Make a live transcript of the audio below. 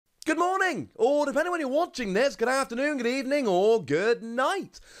Good morning, or depending on when you're watching this, good afternoon, good evening, or good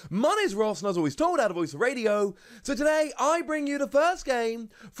night. My name's Ross, and as always told out of WossyRadio, so today I bring you the first game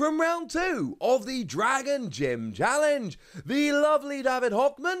from round 2 of the Dragon Gym Challenge. The lovely David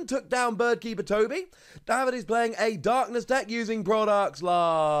Hochmann took down Birdkeeper Toby. David is playing a Darkness deck using products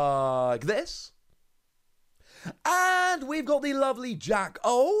like this. And we've got the lovely Jack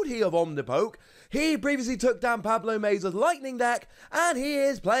Old, he of Omnipoke. He previously took down Pablo Mesa's Lightning deck, and he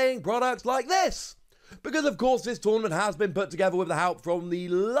is playing products like this. Because of course this tournament has been put together with the help from the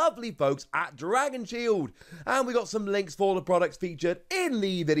lovely folks at Dragon Shield. And we got some links for the products featured in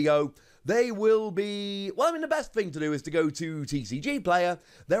the video. They will be, well, I mean, the best thing to do is to go to TCGPlayer.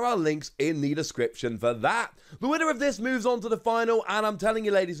 There are links in the description for that. The winner of this moves on to the final, and I'm telling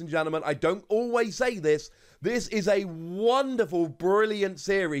you, ladies and gentlemen, I don't always say this. This is a wonderful, brilliant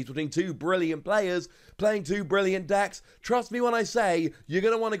series between two brilliant players playing two brilliant decks. Trust me when I say you're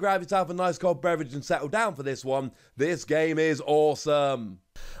going to want to grab yourself a nice cold beverage and settle down for this one. This game is awesome.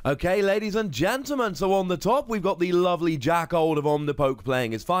 Okay, ladies and gentlemen, so on the top, we've got the lovely Jack Old of Omnipoke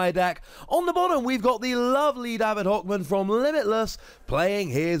playing his fire deck. On the bottom, we've got the lovely David Hochmann from Limitless playing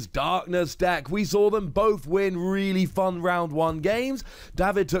his Darkness deck. We saw them both win really fun round 1 games.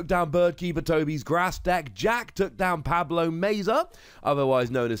 David took down Birdkeeper Toby's Grass deck. Jack took down Pablo Mesa,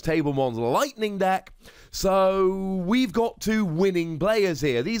 otherwise known as Tablemon's Lightning deck. So we've got 2 winning players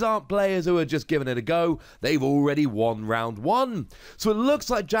here. These aren't players who are just giving it a go. They've already won round 1. So it looks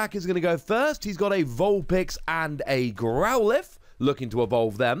like Jack is going to go first. He's got a Vulpix and a Growlithe, looking to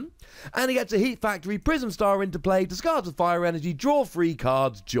evolve them. And he gets a Heat Factory Prism Star into play, discards a Fire Energy, draw 3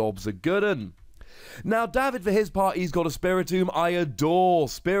 cards, job's a good 'un. Now, David, for his part, he's got a Spiritomb. I adore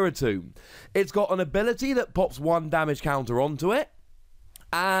Spiritomb. It's got an ability that pops 1 damage counter onto it.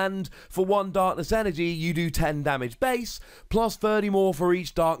 And for 1 Darkness Energy, you do 10 damage base, plus 30 more for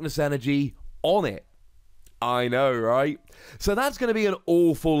each Darkness Energy on it. I know, right? So that's going to be an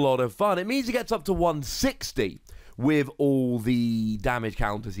awful lot of fun. It means he gets up to 160 with all the damage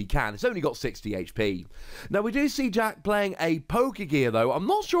counters he can. It's only got 60 HP. Now, we do see Jack playing a Pokegear, though. I'm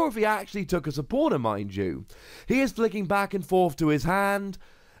not sure if he actually took a supporter, mind you. He is flicking back and forth to his hand.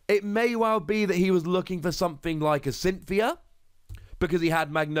 It may well be that he was looking for something like a Cynthia, because he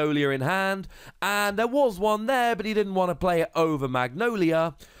had Magnolia in hand, and there was one there, but he didn't want to play it over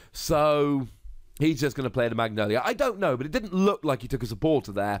Magnolia, so he's just going to play the Magnolia. I don't know, but it didn't look like he took a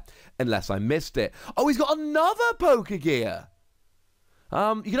supporter there, unless I missed it. Oh, he's got another Pokegear!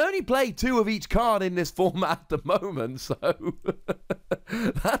 You can only play 2 of each card in this format at the moment, so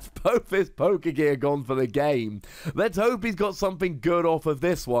that's both his Pokegear gone for the game. Let's hope he's got something good off of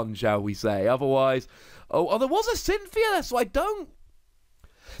this one, shall we say. Otherwise, oh there was a Cynthia there, so I don't...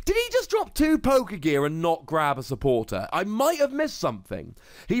 Did he just drop 2 Pokegear and not grab a supporter? I might have missed something.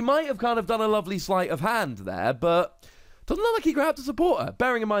 He might have kind of done a lovely sleight of hand there, but doesn't look like he grabbed a supporter.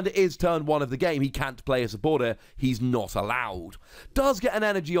 Bearing in mind it is turn 1 of the game, he can't play a supporter. He's not allowed. Does get an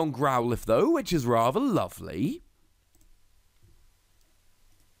energy on Growlithe though, which is rather lovely.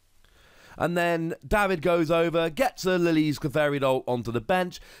 And then David goes over, gets a Lily's Clefairy onto the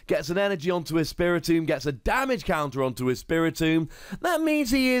bench, gets an energy onto his Spiritomb, gets a damage counter onto his Spiritomb. That means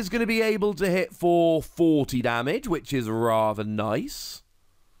he is going to be able to hit for 40 damage, which is rather nice.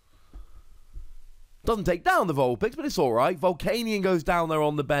 Doesn't take down the Vulpix, but it's alright. Volcanion goes down there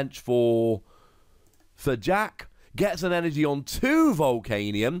on the bench for Jack. Gets an energy on 2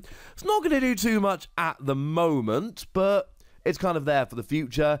 Volcanion. It's not going to do too much at the moment, but it's kind of there for the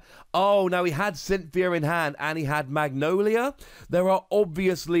future. Oh, now he had Cynthia in hand and he had Magnolia. There are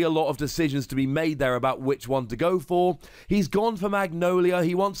obviously a lot of decisions to be made there about which one to go for. He's gone for Magnolia.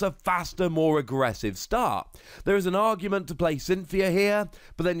 He wants a faster, more aggressive start. There is an argument to play Cynthia here,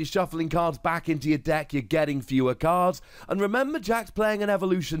 but then you're shuffling cards back into your deck. You're getting fewer cards. And remember, Jack's playing an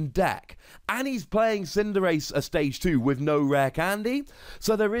evolution deck. And he's playing Cinderace Stage 2 with no rare candy.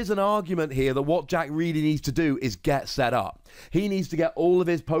 So there is an argument here that what Jack really needs to do is get set up. He needs to get all of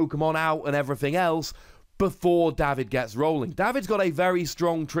his Pokemon out and everything else before David gets rolling. David's got a very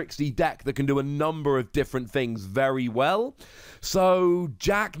strong Trixie deck that can do a number of different things very well. So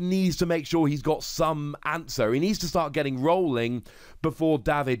Jack needs to make sure he's got some answer. He needs to start getting rolling before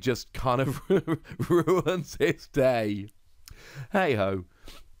David just kind of ruins his day. Hey-ho.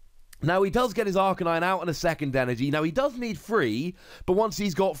 Now, he does get his Arcanine out and a second energy. Now, he does need 3, but once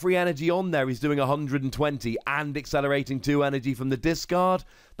he's got 3 energy on there, he's doing 120 and accelerating 2 energy from the discard.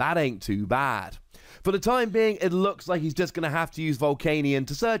 That ain't too bad. For the time being, it looks like he's just going to have to use Volcanion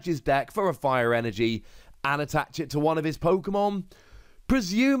to search his deck for a fire energy and attach it to one of his Pokemon.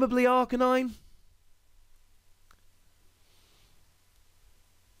 Presumably Arcanine.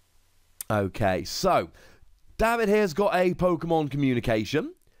 Okay, so David here's got a Pokemon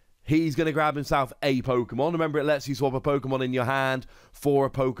Communication. He's going to grab himself a Pokemon. Remember, it lets you swap a Pokemon in your hand for a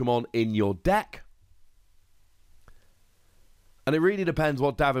Pokemon in your deck. And it really depends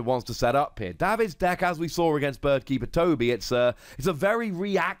what David wants to set up here. David's deck, as we saw against Birdkeeper Toby, it's a very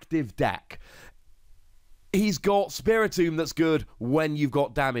reactive deck. He's got Spiritomb that's good when you've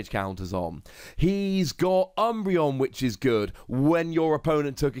got damage counters on. He's got Umbreon, which is good when your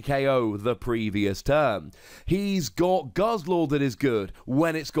opponent took a KO the previous turn. He's got Guzzlord that is good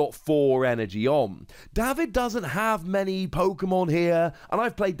when it's got 4 energy on. David doesn't have many Pokemon here, and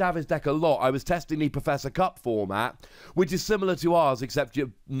I've played David's deck a lot. I was testing the Professor Cup format, which is similar to ours, except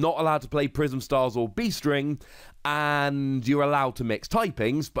you're not allowed to play Prism Stars or B-String, and you're allowed to mix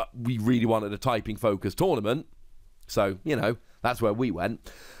typings, but we really wanted a typing-focused tournament, so, you know, that's where we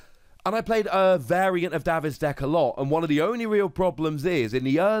went. And I played a variant of David's deck a lot, and one of the only real problems is, in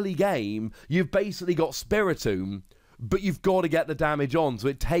the early game, you've basically got Spiritomb, but you've got to get the damage on, so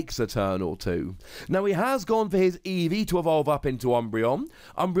it takes a turn or two. Now, he has gone for his Eevee to evolve up into Umbreon.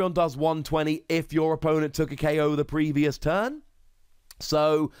 Umbreon does 120 if your opponent took a KO the previous turn.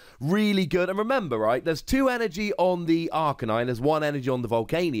 So, really good. And remember, right, there's 2 energy on the Arcanine, there's 1 energy on the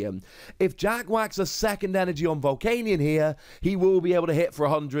Volcanion. If Jack whacks a 2nd energy on Volcanion here, he will be able to hit for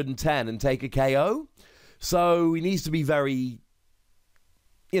 110 and take a KO. So, he needs to be very,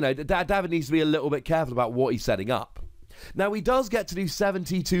 you know, David needs to be a little bit careful about what he's setting up. Now, he does get to do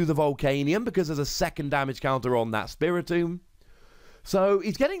 70 to the Volcanion because there's a 2nd damage counter on that Spiritomb. So,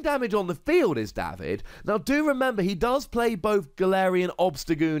 he's getting damage on the field, is David. Now, do remember, he does play both Galarian,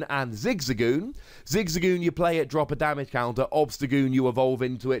 Obstagoon, and Zigzagoon. Zigzagoon, you play it, drop a damage counter. Obstagoon, you evolve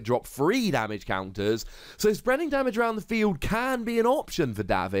into it, drop 3 damage counters. So, spreading damage around the field can be an option for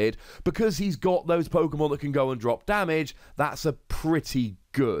David, because he's got those Pokemon that can go and drop damage. That's a pretty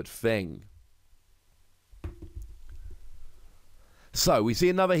good thing. So, we see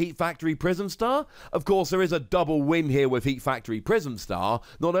another Heat Factory Prism Star. Of course, there is a double win here with Heat Factory Prism Star.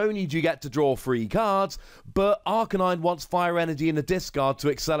 Not only do you get to draw 3 cards, but Arcanine wants Fire Energy in the discard to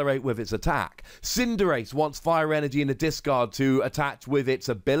accelerate with its attack. Cinderace wants Fire Energy in the discard to attach with its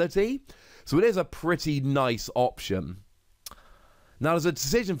ability. So it is a pretty nice option. Now, there's a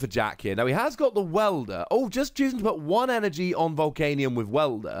decision for Jack here. Now, he has got the Welder. Oh, just choosing to put 1 energy on Volcanion with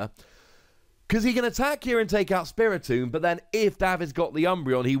Welder. Because he can attack here and take out Spiritomb, but then if David's got the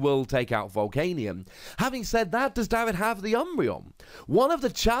Umbreon, he will take out Volcanion. Having said that, does David have the Umbreon? One of the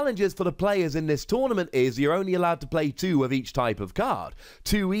challenges for the players in this tournament is you're only allowed to play 2 of each type of card.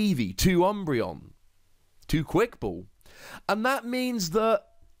 2 Eevee, 2 Umbreon, 2 Quick Ball. And that means that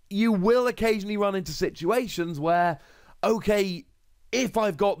you will occasionally run into situations where, okay, if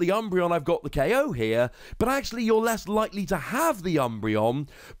I've got the Umbreon, I've got the KO here, but actually you're less likely to have the Umbreon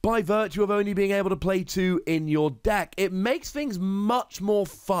by virtue of only being able to play 2 in your deck. It makes things much more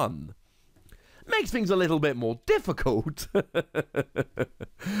fun. It makes things a little bit more difficult.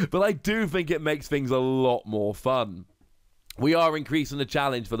 But I do think it makes things a lot more fun. We are increasing the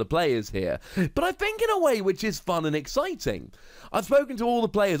challenge for the players here, but I think in a way which is fun and exciting. I've spoken to all the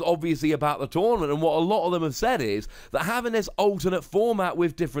players, obviously, about the tournament, and what a lot of them have said is that having this alternate format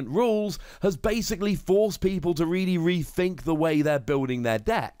with different rules has basically forced people to really rethink the way they're building their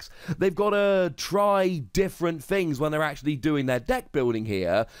decks. They've got to try different things when they're actually doing their deck building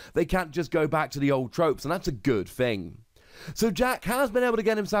here. They can't just go back to the old tropes, and that's a good thing. So Jack has been able to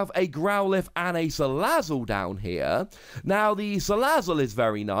get himself a Growlithe and a Salazzle down here. Now, the Salazzle is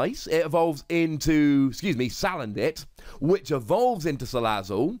very nice. It evolves into, Salandit, which evolves into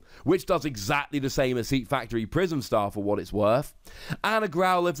Salazzle, which does exactly the same as Heat Factory Prism Star for what it's worth. And a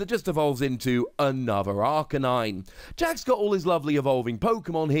Growlithe that just evolves into another Arcanine. Jack's got all his lovely evolving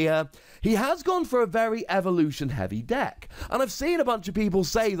Pokemon here. He has gone for a very evolution-heavy deck. And I've seen a bunch of people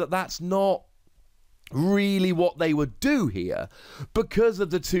say that that's not really what they would do here because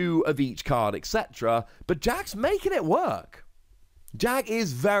of the 2 of each card, etc. But Jack's making it work. Jack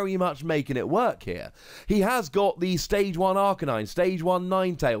is very much making it work here. He has got the Stage 1 Arcanine, Stage 1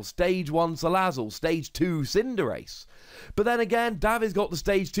 Ninetales, Stage 1 Salazzle, Stage 2 Cinderace. But then again, David's got the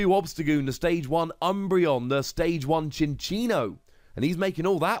Stage 2 Obstagoon, the Stage 1 Umbreon, the Stage 1 Cinccino. And he's making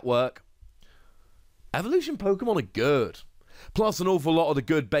all that work. Evolution Pokemon are good. Plus, an awful lot of the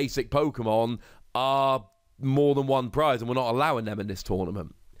good basic Pokemon are more than 1 prize, and we're not allowing them in this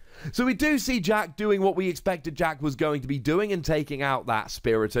tournament. So we do see Jack doing what we expected Jack was going to be doing and taking out that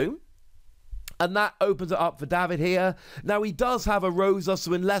Spiritomb. And that opens it up for David here. Now, he does have a Rosa,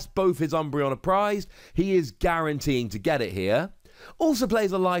 so unless both his Umbreon are prized, he is guaranteeing to get it here. Also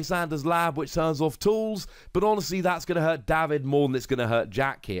plays a Lysander's Lab, which turns off tools, but honestly, that's going to hurt David more than it's going to hurt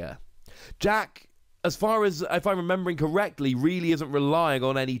Jack here. Jack, as far as, if I'm remembering correctly, really isn't relying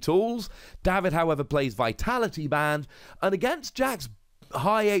on any tools. David, however, plays Vitality Band, and against Jack's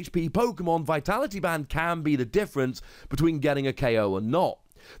high HP Pokemon, Vitality Band can be the difference between getting a KO or not.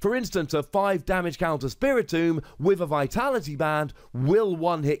 For instance, a 5 damage counter Spiritomb with a Vitality Band will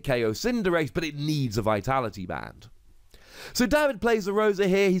one-hit KO Cinderace, but it needs a Vitality Band. So David plays the Rosa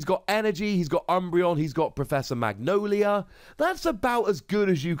here. He's got Energy, he's got Umbreon, he's got Professor Magnolia. That's about as good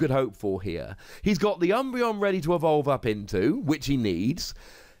as you could hope for here. He's got the Umbreon ready to evolve up into, which he needs.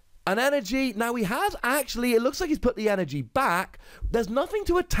 An Energy, now he has actually, it looks like he's put the Energy back. There's nothing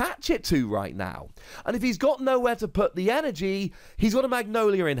to attach it to right now. And if he's got nowhere to put the Energy, he's got a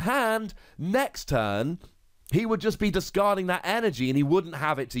Magnolia in hand. Next turn, he would just be discarding that Energy and he wouldn't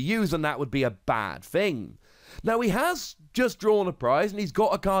have it to use, and that would be a bad thing. Now he has just drawn a prize and he's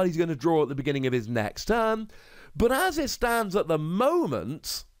got a card he's going to draw at the beginning of his next turn. But as it stands at the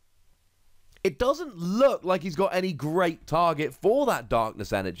moment, it doesn't look like he's got any great target for that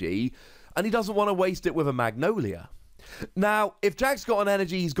Darkness Energy, and he doesn't want to waste it with a Magnolia. Now, if Jack's got an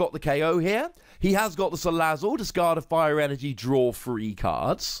Energy, he's got the KO here. He has got the Salazzle, discard a Fire Energy, draw 3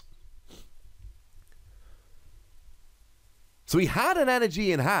 cards. So he had an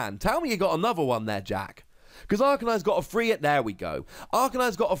Energy in hand. Tell me you got another one there, Jack. Because Arcanine's got a free, there we go.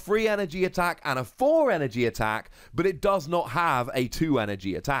 Arcanine's got a 3 energy attack and a 4 energy attack, but it does not have a 2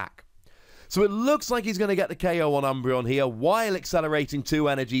 energy attack. So it looks like he's going to get the KO on Umbreon here while accelerating 2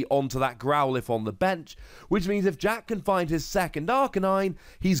 energy onto that Growlithe on the bench, which means if Jack can find his second Arcanine,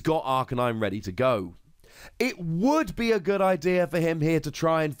 he's got Arcanine ready to go. It would be a good idea for him here to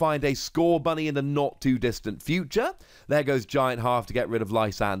try and find a Score Bunny in the not too distant future. There goes Giant Half to get rid of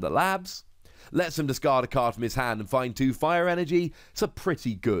Lysander Labs. Lets him discard a card from his hand and find 2 Fire Energy. It's a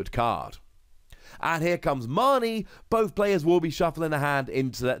pretty good card. And here comes Marnie. Both players will be shuffling a hand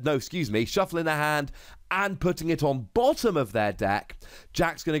into the, shuffling a hand and putting it on bottom of their deck.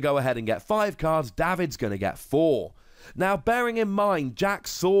 Jack's going to go ahead and get 5 cards. David's going to get 4. Now, bearing in mind, Jack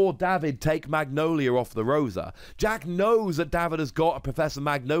saw David take Magnolia off the Rosa. Jack knows that David has got a Professor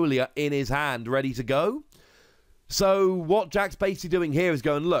Magnolia in his hand ready to go. So what Jack's basically doing here is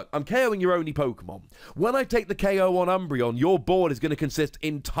going, look, I'm KOing your only Pokemon. When I take the KO on Umbreon, your board is going to consist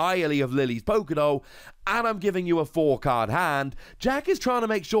entirely of Lily's Pokédoll, and I'm giving you a 4-card hand. Jack is trying to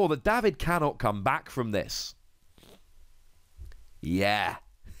make sure that David cannot come back from this. Yeah.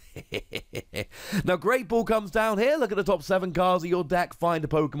 Now, Great Ball comes down here. Look at the top 7 cards of your deck. Find a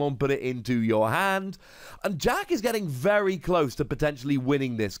Pokemon, put it into your hand. And Jack is getting very close to potentially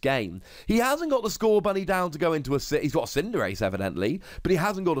winning this game. He hasn't got the Score Bunny down to go into a... He's got a Cinderace, evidently, but he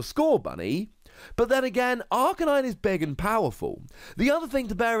hasn't got a Score Bunny. But then again, Arcanine is big and powerful. The other thing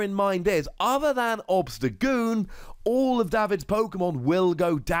to bear in mind is, other than Obstagoon, all of David's Pokemon will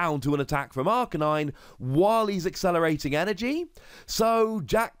go down to an attack from Arcanine while he's accelerating energy. So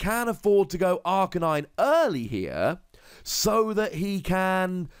Jack can afford to go Arcanine early here so that he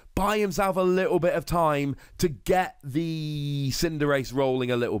can buy himself a little bit of time to get the Cinderace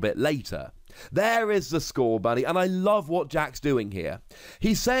rolling a little bit later. There is the Score Bunny, and I love what Jack's doing here.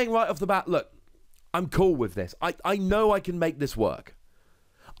 He's saying right off the bat, look, I'm cool with this. I know I can make this work.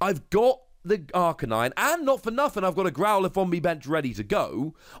 I've got the Arcanine, and not for nothing, I've got a Growlithe on me bench ready to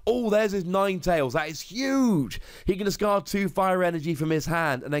go. Oh, there's his Ninetales. That is huge. He can discard 2 Fire Energy from his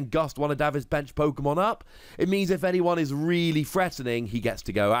hand and then gust one of David's bench Pokemon up. It means if anyone is really threatening, he gets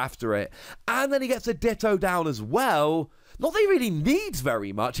to go after it. And then he gets a Ditto down as well. Not that he really needs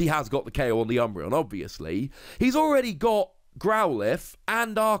very much. He has got the KO on the Umbreon, obviously. He's already got Growlithe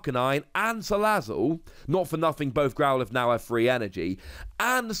and Arcanine and Salazzle. Not for nothing, both Growlithe now have 3 energy.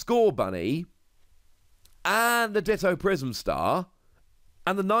 And the Score Bunny. And the Ditto Prism Star.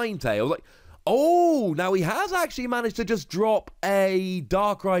 And the Ninetales. Like, oh, now he has actually managed to just drop a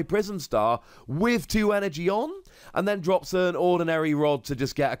Darkrai Prism Star with 2 energy on. And then drops an Ordinary Rod to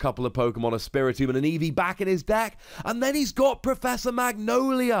just get a couple of Pokemon, a Spiritomb and an Eevee back in his deck. And then he's got Professor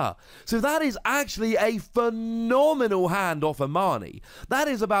Magnolia. So that is actually a phenomenal hand off Marnie. That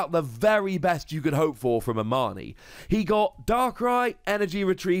is about the very best you could hope for from Marnie. He got Darkrai, Energy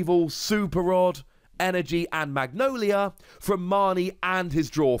Retrieval, Super Rod, Energy and Magnolia from Marnie and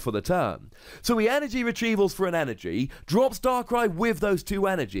his draw for the turn. So he Energy Retrievals for an energy, drops Darkrai with those 2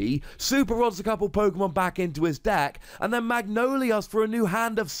 energy, Super Rods a couple Pokemon back into his deck, and then Magnolia's for a new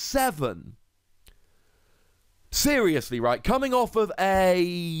hand of 7. Seriously, right? Coming off of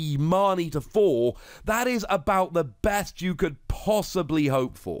a Marnie to 4, that is about the best you could possibly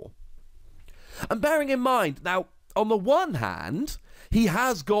hope for. And bearing in mind, now, on the one hand, he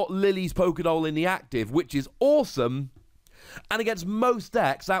has got Lily's Pokédoll in the active, which is awesome. And against most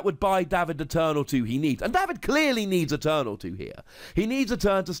decks, that would buy David the turn or two he needs. And David clearly needs a turn or two here. He needs a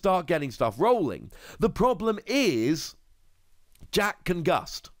turn to start getting stuff rolling. The problem is Jack can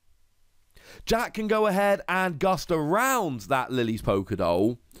gust. Jack can go ahead and gust around that Lily's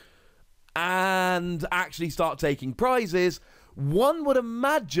Pokédoll and actually start taking prizes, one would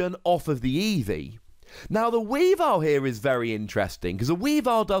imagine, off of the Eevee. Now, the Weavile here is very interesting, because a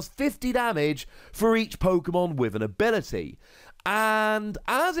Weavile does 50 damage for each Pokemon with an ability. And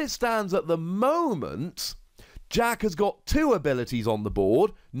as it stands at the moment, Jack has got 2 abilities on the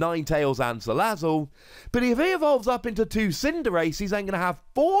board, Ninetales and Salazzle, but if he evolves up into 2 Cinderace, he's then going to have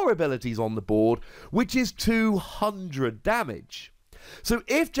 4 abilities on the board, which is 200 damage. So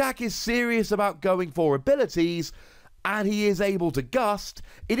if Jack is serious about going for abilities, and he is able to gust,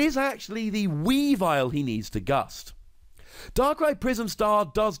 it is actually the Weavile he needs to gust. Darkrai Prism Star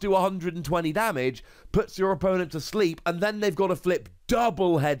does do 120 damage, puts your opponent to sleep, and then they've got to flip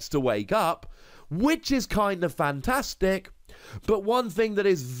double heads to wake up, which is kind of fantastic. But one thing that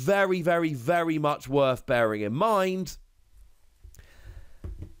is very, very, very much worth bearing in mind,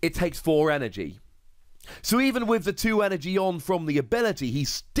 it takes 4 energy. So even with the 2 energy on from the ability, he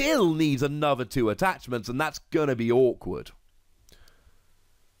still needs another 2 attachments, and that's going to be awkward.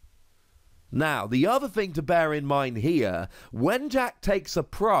 Now, the other thing to bear in mind here, when Jack takes a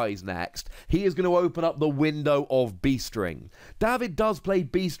prize next, he is going to open up the window of Beastring. David does play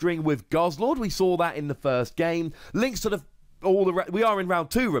Beastring with Guzzlord. We saw that in the first game. Links to we are in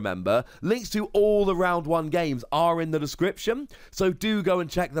round 2, remember. Links to all the round 1 games are in the description, so do go and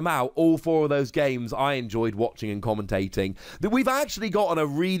check them out. All 4 of those games I enjoyed watching and commentating. We've actually gotten a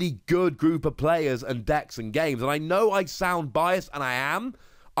really good group of players and decks and games, and I know I sound biased, and I am.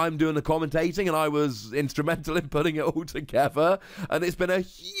 I'm doing the commentating, and I was instrumental in putting it all together, and it's been a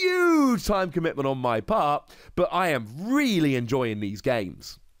huge time commitment on my part, but I am really enjoying these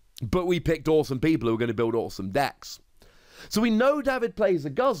games. But we picked awesome people who are going to build awesome decks. So we know David plays a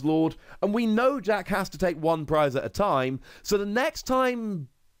Guzzlord, and we know Jack has to take 1 prize at a time, so the next time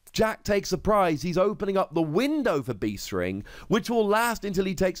Jack takes a prize, he's opening up the window for Beastring, which will last until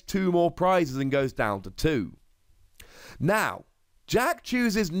he takes 2 more prizes and goes down to 2. Now, Jack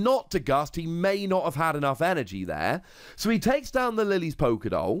chooses not to gust. He may not have had enough energy there, so he takes down the Lily's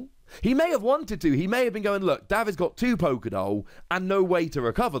Pokédoll. He may have wanted to. He may have been going, look, David's got 2 Pokédoll and no way to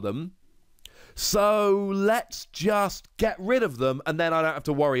recover them, so let's just get rid of them, and then I don't have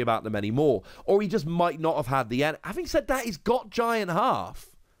to worry about them anymore. Or he just might not have had the energy. Having said that, he's got Giant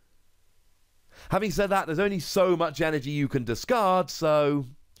Half. Having said that, there's only so much energy you can discard, so...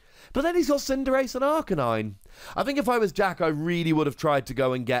 But then he's got Cinderace and Arcanine. I think if I was Jack, I really would have tried to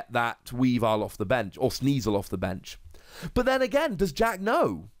go and get that Weavile off the bench, or Sneasel off the bench. But then again, does Jack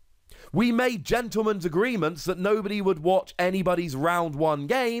know? We made gentlemen's agreements that nobody would watch anybody's round 1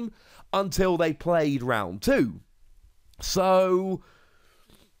 game until they played round 2. So,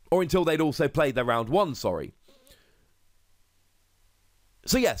 or until they'd also played their round 1, sorry.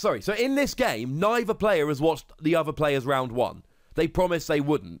 So yeah, sorry. So in this game, neither player has watched the other player's round 1. They promised they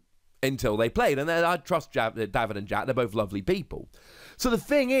wouldn't until they played. And then I trust David and Jack. They're both lovely people. So the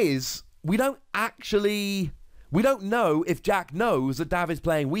thing is, we don't know if Jack knows that David's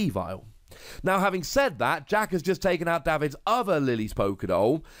playing Weavile. Now, having said that, Jack has just taken out David's other Lily's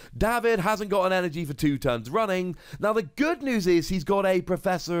Pokédoll. David hasn't got an energy for 2 turns running. Now, the good news is he's got a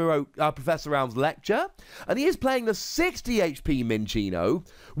Professor Round's Lecture, and he is playing the 60 HP Minccino,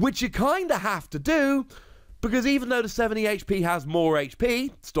 which you kind of have to do, because even though the 70 HP has more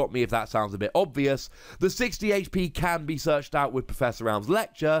HP, stop me if that sounds a bit obvious, the 60 HP can be searched out with Professor Round's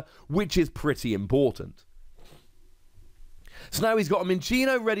Lecture, which is pretty important. So now he's got a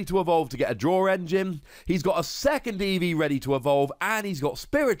Minccino ready to evolve to get a Draw Engine. He's got a second Eevee ready to evolve, and he's got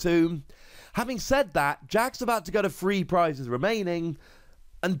Spiritomb. Having said that, Jack's about to go to 3 prizes remaining,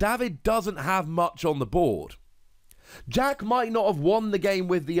 and David doesn't have much on the board. Jack might not have won the game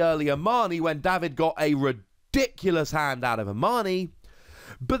with the early Amani when David got a ridiculous hand out of Amani,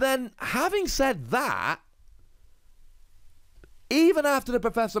 but then, having said that, even after the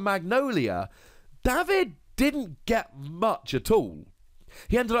Professor Magnolia, David didn't get much at all.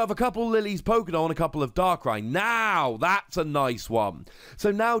 He ended up with a couple Lily's Pokédoll and a couple of Darkrai. Now, that's a nice one.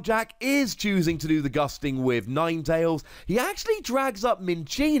 So now Jack is choosing to do the gusting with Ninetales. He actually drags up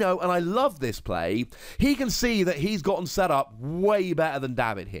Minccino, and I love this play. He can see that he's gotten set up way better than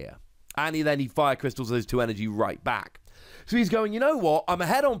David here. And then he Fire Crystals those 2 energy right back. So he's going, you know what? I'm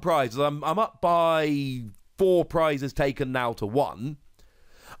ahead on prizes. I'm up by 4 prizes taken now to 1.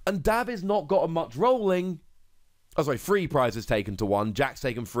 And David's not got much rolling. Oh, sorry, 3 prizes taken to 1. Jack's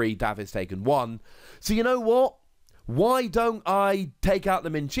taken 3, David's taken 1. So you know what? Why don't I take out the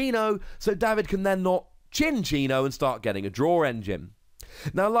Minccino so David can then not Chinchino and start getting a draw engine?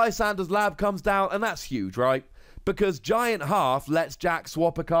 Now Lysander's Lab comes down, and that's huge, right? Because Giant Half lets Jack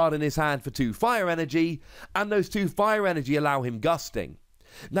swap a card in his hand for 2 fire energy, and those 2 fire energy allow him gusting.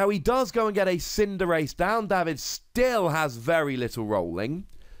 Now he does go and get a Cinderace down. David still has very little rolling.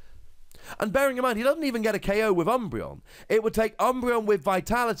 And bearing in mind, he doesn't even get a KO with Umbreon. It would take Umbreon with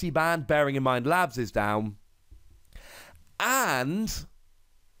Vitality Band, bearing in mind Labs is down, and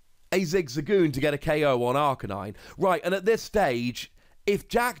a Zigzagoon to get a KO on Arcanine. Right, and at this stage, if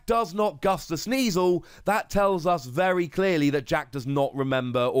Jack does not gust the Sneasel, that tells us very clearly that Jack does not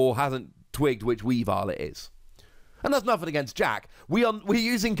remember or hasn't twigged which Weavile it is. And that's nothing against Jack. We're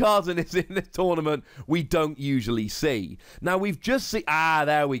using cards in this tournament we don't usually see. Now, we've just seen... Ah,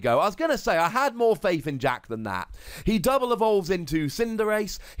 there we go. I was going to say, I had more faith in Jack than that. He double evolves into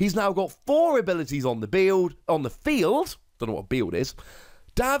Cinderace. He's now got 4 abilities on the field. Don't know what field is.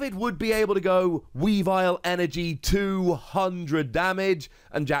 David would be able to go Weavile Energy 200 damage.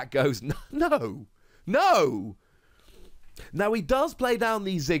 And Jack goes, no. Now, he does play down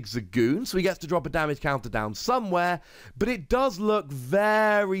the Zigzagoon, so he gets to drop a damage counter down somewhere, but it does look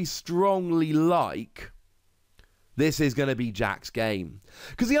very strongly this is going to be Jack's game.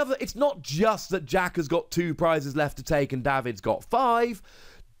 Because it's not just that Jack has got 2 prizes left to take and David's got 5.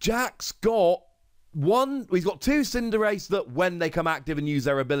 Jack's got he's got 2 Cinderace that when they come active and use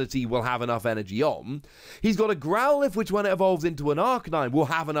their ability will have enough energy on. He's got a Growlithe, which when it evolves into an Arcanine will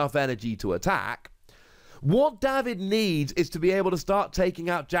have enough energy to attack. What David needs is to be able to start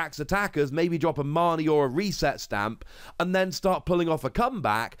taking out Jack's attackers, maybe drop a Marnie or a reset stamp, and then start pulling off a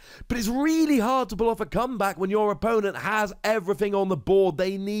comeback. But it's really hard to pull off a comeback when your opponent has everything on the board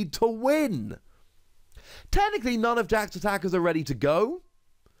they need to win. Technically, none of Jack's attackers are ready to go.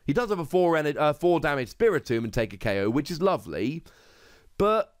 He does have a 4 damage Spiritomb and take a KO, which is lovely.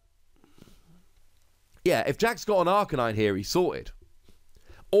 But, yeah, if Jack's got an Arcanine here, he's sorted.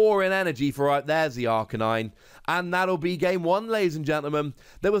 Or in energy for right there's the Arcanine, and that'll be game 1, ladies and gentlemen.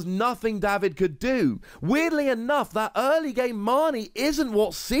 There was nothing David could do. Weirdly enough, that early game Marnie isn't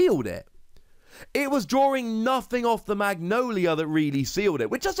what sealed it. It was drawing nothing off the Magnolia that really sealed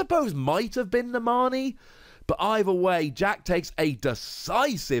it, which I suppose might have been the Marnie, but either way, Jack takes a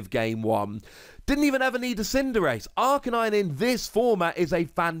decisive game 1. Didn't even ever need a Cinderace. Arcanine in this format is a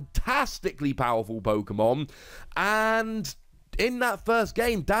fantastically powerful Pokemon, and in that first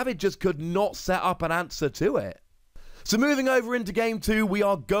game, David just could not set up an answer to it. So moving over into game 2, we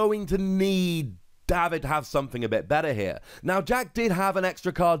are going to need David to have something a bit better here. Now, Jack did have an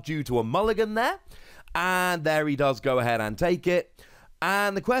extra card due to a mulligan there, and there he does go ahead and take it.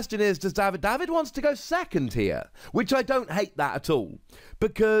 And the question is, does David wants to go second here, which I don't hate that at all,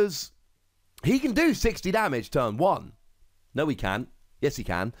 because he can do 60 damage turn 1. No, he can't. Yes, he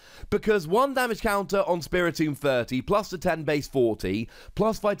can. Because 1 damage counter on Spiritomb 30, plus the 10 base 40,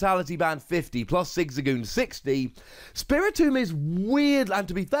 plus Vitality Band 50, plus Zigzagoon 60. Spiritomb is weird, and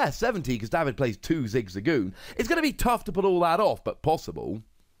to be fair, 70, because David plays 2 Zigzagoon. It's going to be tough to put all that off, but possible.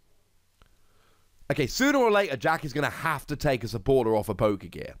 Okay, sooner or later, Jack is going to have to take a supporter off a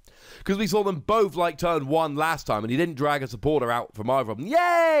Pokegear. Because we saw them both like turn 1 last time, and he didn't drag a supporter out from either of them.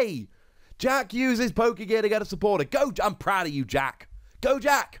 Yay! Jack uses Pokegear to get a supporter. Go, I'm proud of you, Jack. Go,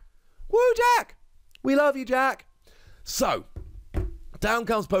 Jack! Woo, Jack! We love you, Jack. So, down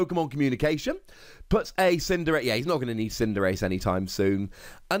comes Pokemon Communication. Puts a Cinderace. Yeah, he's not going to need Cinderace anytime soon.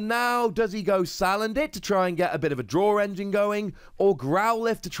 And now, does he go Salandit to try and get a bit of a draw engine going? Or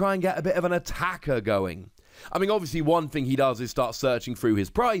Growlithe to try and get a bit of an attacker going? I mean, obviously, one thing he does is start searching through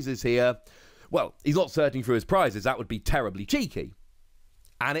his prizes here. Well, he's not searching through his prizes. That would be terribly cheeky.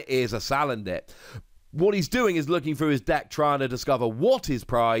 And it is a Salandit. What he's doing is looking through his deck, trying to discover what is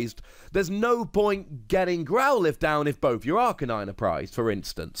prized. There's no point getting Growlithe down if both your Arcanine are prized, for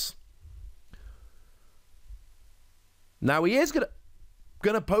instance. Now he is gonna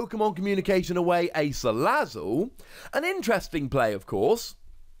Pokemon Communication away a Salazzle. An interesting play, of course,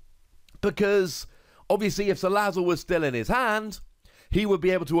 because obviously if Salazzle was still in his hand, he would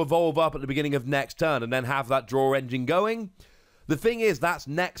be able to evolve up at the beginning of next turn and then have that draw engine going. The thing is, that's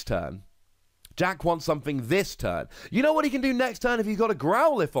next turn. Jack wants something this turn. You know what he can do next turn if he's got a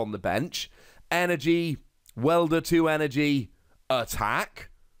Growlithe on the bench? Energy, Welder 2 energy, attack,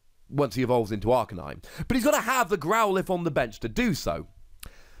 once he evolves into Arcanine. But he's got to have the Growlithe on the bench to do so.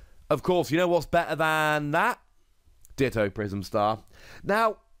 Of course, you know what's better than that? Ditto Prism Star.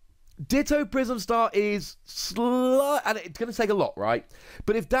 Now, Ditto Prism Star is and it's going to take a lot, right?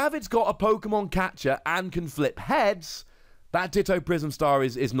 But if David's got a Pokemon catcher and can flip heads, that Ditto Prism Star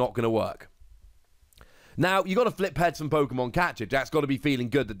is not going to work. Now, you've got to flip heads from Pokemon Catcher. Jack's got to be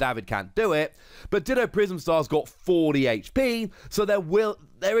feeling good that David can't do it. But Ditto Prism Star's got 40 HP, so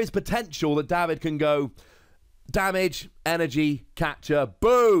there is potential that David can go damage, energy, catcher,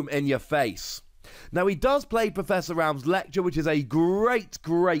 boom, in your face. Now, he does play Professor Round's Lecture, which is a great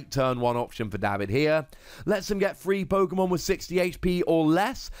turn 1 option for David here. Lets him get free Pokemon with 60 HP or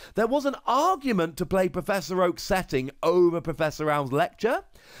less. There was an argument to play Professor Oak's Setting over Professor Round's Lecture.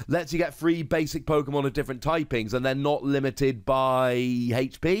 Lets you get free basic Pokemon of different typings, and they're not limited by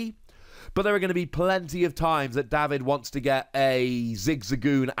HP. But there are going to be plenty of times that David wants to get a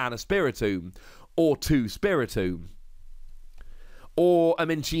Zigzagoon and a Spiritomb, or 2 Spiritomb, or a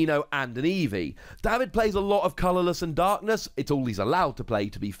Minccino and an Eevee. David plays a lot of Colorless and Darkness. It's all he's allowed to play,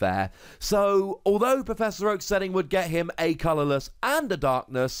 to be fair. So, although Professor Oak's Setting would get him a Colorless and a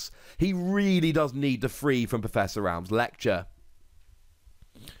Darkness, he really does need the free from Professor Round's Lecture.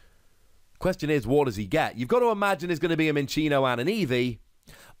 Question is, what does he get? You've got to imagine it's going to be a Minccino and an Eevee.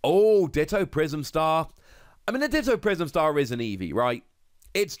 Oh, Ditto Prism Star. I mean, the Ditto Prism Star is an Eevee, right?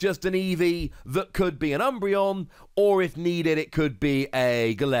 It's just an Eevee that could be an Umbreon, or if needed, it could be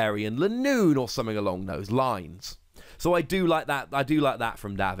a Galarian Lanoon or something along those lines. So I do like that. I do like that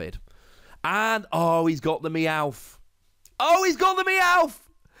from David. And, oh, he's got the Meowth. Oh, he's got the Meowth!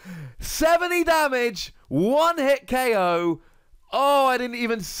 70 damage, 1-hit KO. Oh, I didn't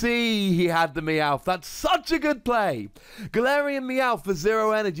even see he had the Meowth. That's such a good play. Galarian Meowth for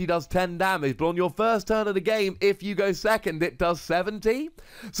 0 energy does 10 damage, but on your first turn of the game, if you go second, it does 70.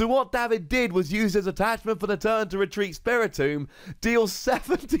 So what David did was use his attachment for the turn to retreat Spiritomb, deal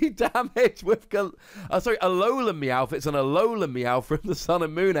 70 damage with Alolan Meowth. It's an Alolan Meowth from the Sun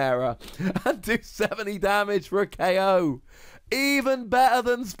and Moon era, and do 70 damage for a KO. Even better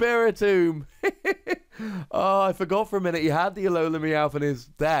than Spiritomb. Oh, I forgot for a minute he had the Alolan Meowth in his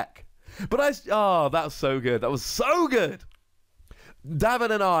deck. But oh, that was so good. That was so good.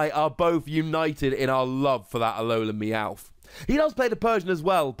 David and I are both united in our love for that Alolan Meowth. He does play the Persian as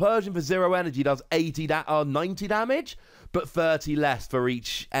well. Persian for 0 energy does 90 damage, but 30 less for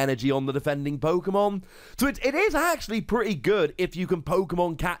each energy on the defending Pokemon. So it is actually pretty good if you can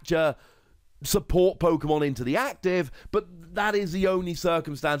Pokemon Catcher support Pokemon into the active, but that is the only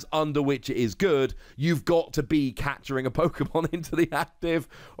circumstance under which it is good. You've got to be capturing a Pokemon into the active,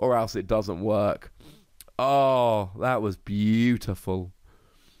 or else it doesn't work. Oh, that was beautiful.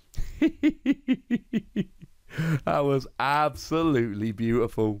 That was absolutely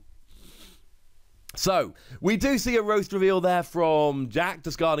beautiful. So, we do see a roast reveal there from Jack,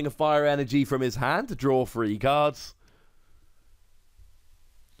 discarding a Fire Energy from his hand to draw 3 cards.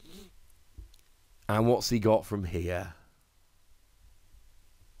 And what's he got from here?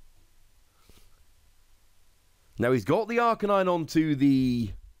 Now he's got the Arcanine onto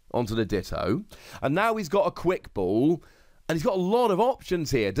the Ditto, and now he's got a Quick Ball, and he's got a lot of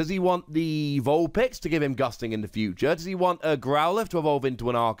options here. Does he want the Vulpix to give him Gusting in the future? Does he want a Growlithe to evolve into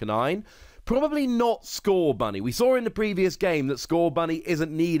an Arcanine? Probably not Score Bunny. We saw in the previous game that Score Bunny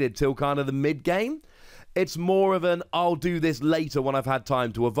isn't needed till kind of the mid-game. It's more of an, I'll do this later when I've had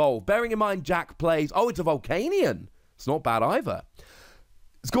time to evolve. Bearing in mind, Jack plays... Oh, it's a Volcanion. It's not bad either.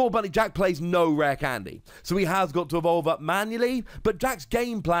 Score Bunny, Jack plays no rare candy. So he has got to evolve up manually, but Jack's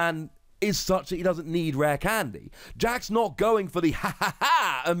game plan is such that he doesn't need rare candy. Jack's not going for the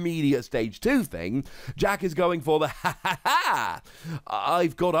ha-ha-ha immediate stage 2 thing. Jack is going for the ha-ha-ha.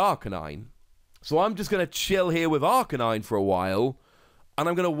 I've got Arcanine. So I'm just going to chill here with Arcanine for a while, and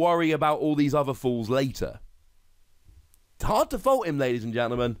I'm going to worry about all these other fools later. It's hard to fault him, ladies and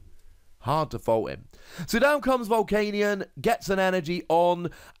gentlemen. Hard to fault him. So down comes Volcanion, gets an energy on,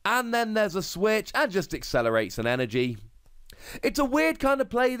 and then there's a switch, and just accelerates an energy. It's a weird kind of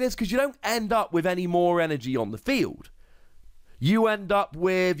play, this, because you don't end up with any more energy on the field. You end up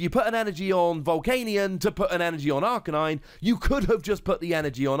with, you put an energy on Volcanion to put an energy on Arcanine. You could have just put the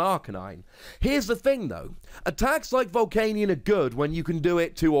energy on Arcanine. Here's the thing, though. Attacks like Volcanion are good when you can do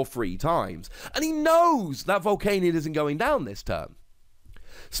it 2 or 3 times. And he knows that Volcanion isn't going down this turn.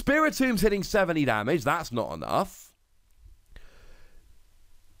 Spiritomb's hitting 70 damage. That's not enough.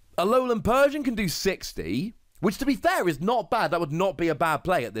 Alolan Persian can do 60, which, to be fair, is not bad. That would not be a bad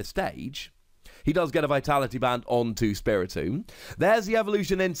play at this stage. He does get a Vitality Band onto Spiritomb. There's the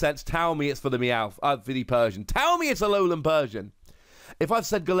Evolution Incense. Tell me it's for the Meowth, for the Persian. Tell me it's Alolan Persian. If I've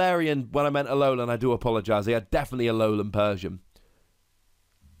said Galarian when I meant Alolan, I do apologise. They are definitely Alolan Persian.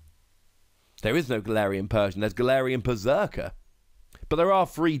 There is no Galarian Persian. There's Galarian Berserker. But there are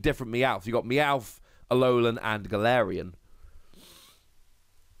 3 different Meowths. You've got Meowth, Alolan, and Galarian.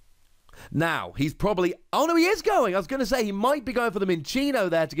 Now, he's probably... Oh, no, he is going. I was going to say, he might be going for the Minccino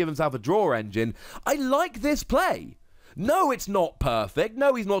there to give himself a draw engine. I like this play. No, it's not perfect.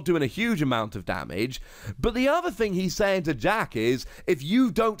 No, he's not doing a huge amount of damage. But the other thing he's saying to Jack is, if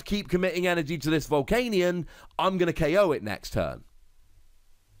you don't keep committing energy to this Volcanion, I'm going to KO it next turn.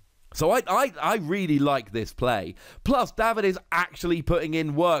 So I really like this play. Plus, David is actually putting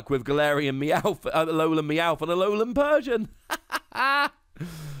in work with Galarian Meowth, Alolan Meowth, and Alolan Persian.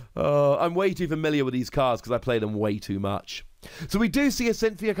 I'm way too familiar with these cards because I play them way too much. So we do see a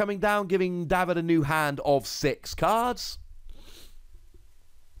Cynthia coming down, giving David a new hand of 6 cards.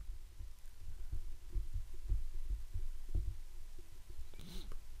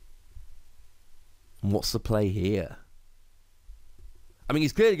 And what's the play here? I mean,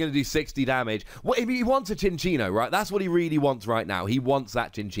 he's clearly going to do 60 damage. Well, he wants a Cinccino, right? That's what he really wants right now. He wants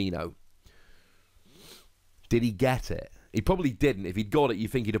that Cinccino. Did he get it? He probably didn't. If he'd got it, you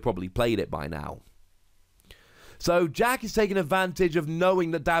think he'd have probably played it by now. So Jack is taking advantage of knowing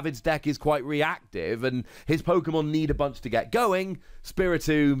that David's deck is quite reactive and his Pokemon need a bunch to get going.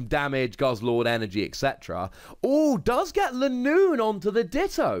 Spiritomb, damage, Guzzlord, energy, etc. Oh, does get Lanoon onto the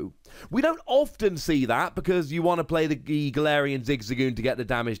Ditto. We don't often see that because you want to play the Galarian Zigzagoon to get the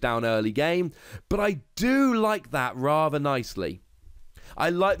damage down early game. But I do like that rather nicely. I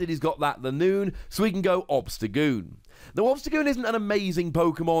like that he's got that Lanoon, so we can go Obstagoon. Now, Obstagoon isn't an amazing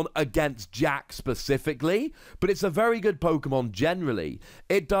Pokemon against Jack specifically, but it's a very good Pokemon generally.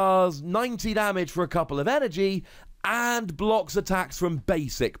 It does 90 damage for a couple of energy, and blocks attacks from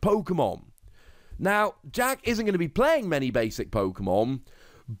basic Pokemon. Now, Jack isn't going to be playing many basic Pokemon,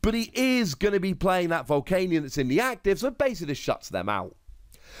 but he is going to be playing that Volcanion that's in the active, so it basically just shuts them out.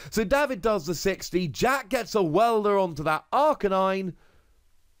 So David does the 60, Jack gets a Welder onto that Arcanine,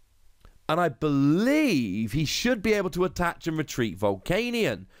 and I believe he should be able to attach and retreat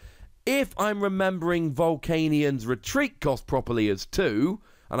Volcanion. If I'm remembering Volcanion's retreat cost properly as 2,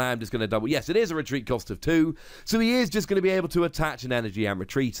 and I am just going to double... Yes, it is a retreat cost of 2, so he is just going to be able to attach an energy and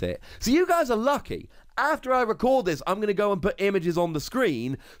retreat it. So you guys are lucky. After I record this, I'm going to go and put images on the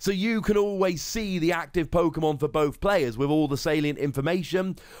screen so you can always see the active Pokemon for both players with all the salient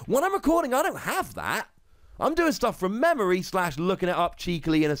information. When I'm recording, I don't have that. I'm doing stuff from memory / looking it up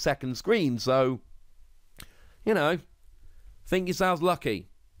cheekily in a second screen, so, you know, think yourselves lucky.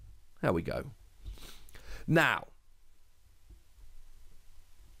 There we go. Now,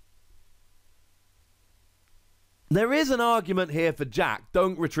 there is an argument here for Jack,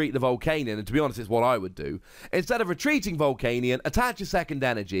 don't retreat the Volcanion, and to be honest, it's what I would do. Instead of retreating Volcanion, attach a second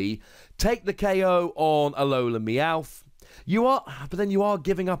energy, take the KO on Alolan Meowth. But then you are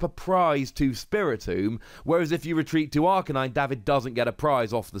giving up a prize to Spiritomb, whereas if you retreat to Arcanine, David doesn't get a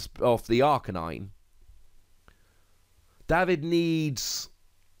prize off the Arcanine. David needs...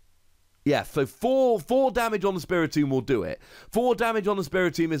 Yeah, so 4 damage on the Spiritomb will do it. 4 damage on the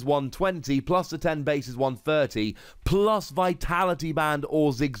Spiritomb is 120, plus the 10 base is 130, plus Vitality Band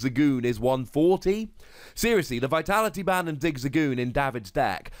or Zigzagoon is 140. Seriously, the Vitality Band and Zigzagoon in David's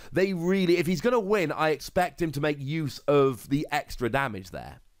deck, they really, if he's going to win, I expect him to make use of the extra damage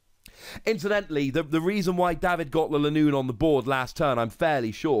there. Incidentally, the reason why David got the Lanoon on the board last turn, I'm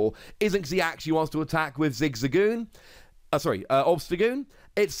fairly sure, isn't because he actually wants to attack with Zigzagoon. Obstagoon.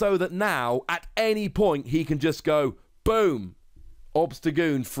 It's so that now, at any point, he can just go, boom,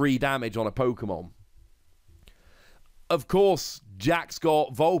 Obstagoon, free damage on a Pokemon. Of course, Jack's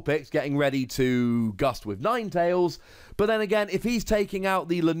got Vulpix getting ready to gust with Ninetales, but then again, if he's taking out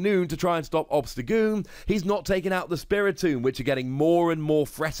the Lanoon to try and stop Obstagoon, he's not taking out the Spiritomb, which are getting more and more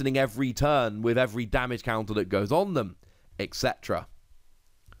threatening every turn with every damage counter that goes on them, etc.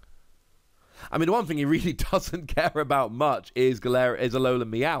 I mean, the one thing he really doesn't care about much is Alolan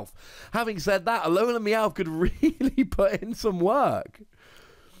Meowth. Having said that, Alolan Meowth could really put in some work.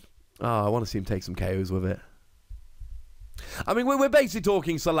 Oh, I want to see him take some KOs with it. I mean, we're basically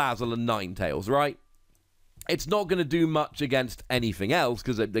talking Salazzle and Ninetales, right? It's not going to do much against anything else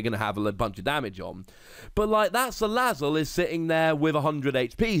because they're going to have a bunch of damage on. But, like, that Salazzle is sitting there with 100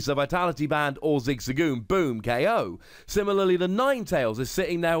 HP, so Vitality Band or Zigzagoon, boom, KO. Similarly, the Ninetales is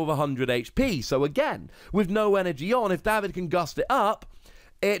sitting there with 100 HP, so again, with no energy on, if David can gust it up,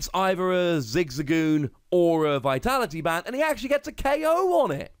 it's either a Zigzagoon or a Vitality Band, and he actually gets a KO on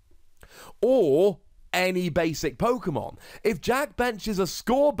it. Or any basic Pokemon. If Jack benches a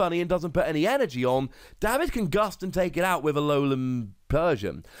Score Bunny and doesn't put any energy on, David can gust and take it out with Alolan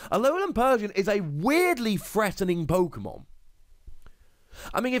Persian. Alolan Persian is a weirdly threatening Pokemon.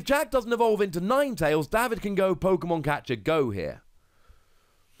 I mean, if Jack doesn't evolve into Ninetales, David can go Pokemon Catcher Go here.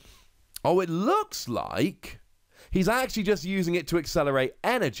 Oh, it looks like He's actually just using it to accelerate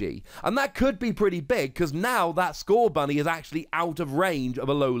energy. And that could be pretty big, because now that Score Bunny is actually out of range of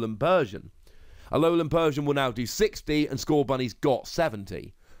a Lowland Persian. A Lowland Persian will now do 60, and Score Bunny's got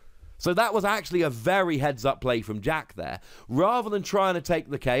 70. So that was actually a very heads-up play from Jack there, rather than trying to take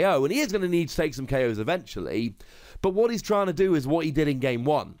the KO. And he is going to need to take some KOs eventually, but what he's trying to do is what he did in Game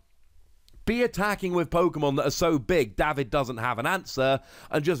 1. Be attacking with Pokemon that are so big David doesn't have an answer,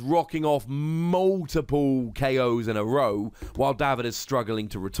 and just rocking off multiple KOs in a row while David is struggling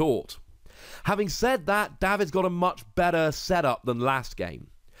to retort. Having said that, David's got a much better setup than last game.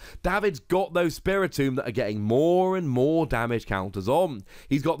 David's got those Spiritomb that are getting more and more damage counters on.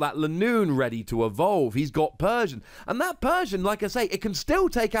 He's got that Lanoon ready to evolve. He's got Persian. And that Persian, like I say, it can still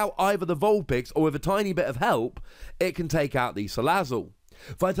take out either the Vulpix, or with a tiny bit of help, it can take out the Salazzle.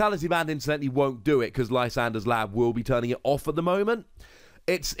 Vitality Band incidentally won't do it, because Lysander's Lab will be turning it off at the moment.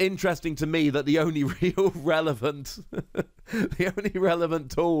 It's interesting to me that the only real relevant the only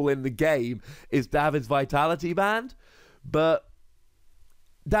relevant tool in the game is David's Vitality Band, but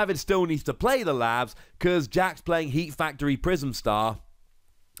David still needs to play the labs, because Jack's playing Heat Factory Prism Star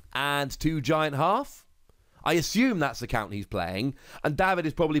and 2 Giant Half. I assume that's the count he's playing, and David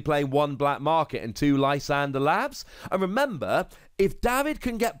is probably playing 1 Black Market and 2 Lysander Labs. And remember, if David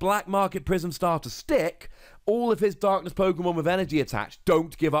can get Black Market Prism Star to stick, all of his Darkness Pokemon with energy attached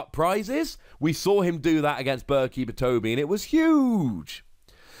don't give up prizes. We saw him do that against Birdkeeper Toby, and it was huge.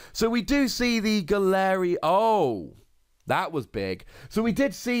 So we do see the Galarian... Oh, that was big. So we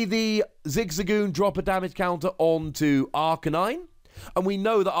did see the Zigzagoon drop a damage counter onto Arcanine. And we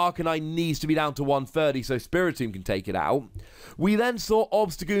know that Arcanine needs to be down to 130 so Spiritomb can take it out. We then saw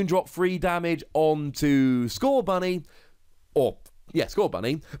Obstagoon drop 3 damage onto Score Bunny. Score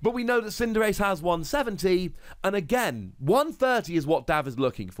Bunny. But we know that Cinderace has 170. And again, 130 is what Dav is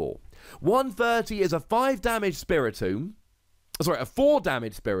looking for. 130 is a 5 damage Spiritomb. Sorry, a 4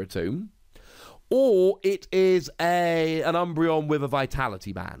 damage Spiritomb. Or it is an Umbreon with a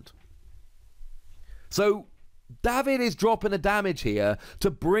Vitality Band. So David is dropping a damage here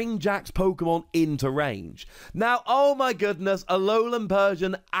to bring Jack's Pokemon into range. Now, oh my goodness, a Alolan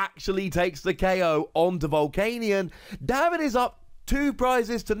Persian actually takes the KO onto Volcanion. David is up 2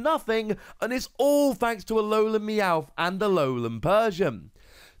 prizes to nothing, and it's all thanks to a Alolan Meowth and a Alolan Persian.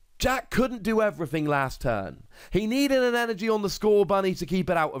 Jack couldn't do everything last turn. He needed an energy on the Score Bunny to keep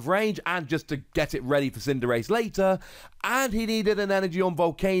it out of range and just to get it ready for Cinderace later. And he needed an energy on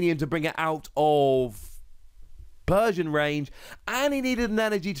Volcanion to bring it out of Persian range. And he needed an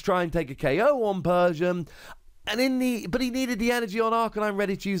energy to try and take a KO on Persian. But he needed the energy on Arcanine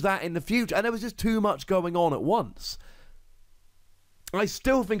ready to use that in the future. And there was just too much going on at once. I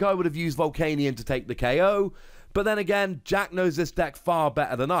still think I would have used Volcanion to take the KO. But then again, Jack knows this deck far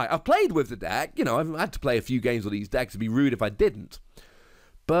better than I. I've played with the deck. You know, I've had to play a few games with these decks. It'd be rude if I didn't.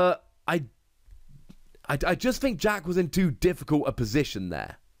 But I just think Jack was in too difficult a position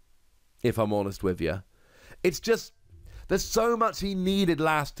there, if I'm honest with you. It's just, there's so much he needed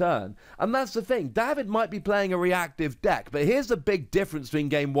last turn. And that's the thing. David might be playing a reactive deck, but here's the big difference between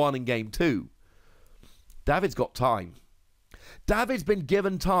Game 1 and Game 2. David's got time. David's been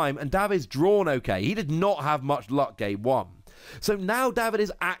given time, and David's drawn okay. He did not have much luck Game 1. So now David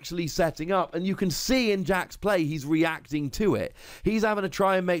is actually setting up, and you can see in Jack's play he's reacting to it. He's having to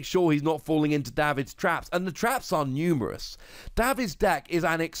try and make sure he's not falling into David's traps, and the traps are numerous. David's deck is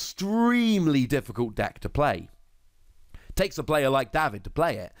an extremely difficult deck to play. It takes a player like David to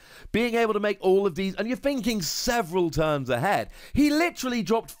play it. Being able to make all of these, and you're thinking several turns ahead. He literally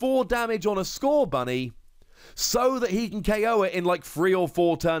dropped 4 damage on a Score Bunny so that he can KO it in like 3 or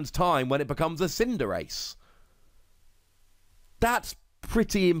 4 turns time when it becomes a Cinderace. That's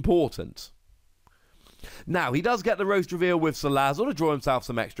pretty important. Now, he does get the Roast Reveal with Salazzle to draw himself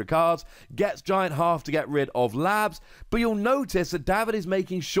some extra cards, gets Giant Half to get rid of Labs, but you'll notice that David is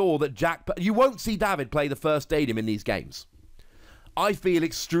making sure that Jack... You won't see David play the first stadium in these games. I feel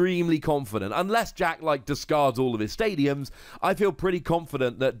extremely confident. Unless Jack, like, discards all of his stadiums, I feel pretty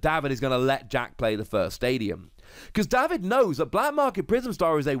confident that David is going to let Jack play the first stadium. Because David knows that Black Market Prism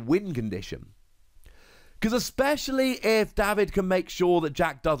Star is a win condition. Because especially if David can make sure that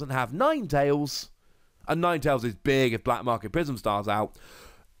Jack doesn't have Ninetales, and Ninetales is big if Black Market Prism Star's out,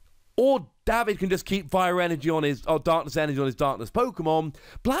 or David can just keep Fire Energy on his, or Darkness Energy on his Darkness Pokemon,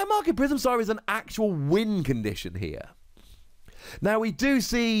 Black Market Prism Star is an actual win condition here. Now, we do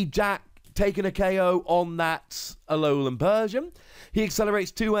see Jack taking a KO on that Alolan Persian. He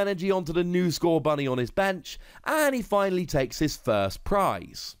accelerates 2 energy onto the new Score Bunny on his bench, and he finally takes his first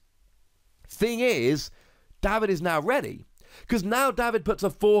prize. Thing is, David is now ready. Because now David puts a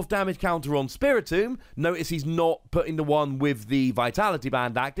 4th damage counter on Spiritomb. Notice he's not putting the one with the Vitality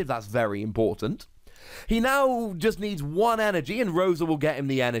Band active. That's very important. He now just needs 1 energy, and Rosa will get him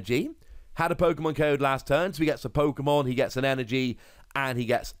the energy. Had a Pokemon KO'd last turn, so he gets a Pokemon, he gets an energy, and he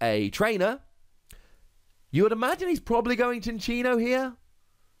gets a trainer. You would imagine he's probably going Cinccino here.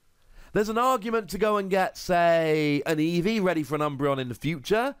 There's an argument to go and get, say, an Eevee ready for an Umbreon in the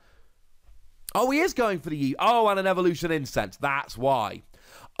future. Oh, he is going for the Eevee. Oh, and an Evolution Incense. That's why.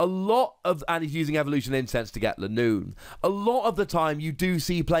 And he's using Evolution Incense to get Lanoon. A lot of the time, you do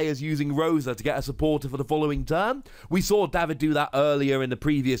see players using Rosa to get a supporter for the following turn. We saw David do that earlier in the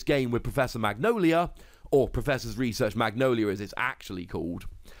previous game with Professor Magnolia, or Professor's Research Magnolia as it's actually called.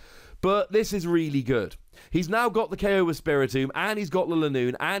 But this is really good. He's now got the KO with Spiritomb, and he's got the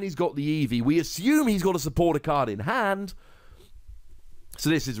Lanoon, and he's got the Eevee. We assume he's got a supporter card in hand, so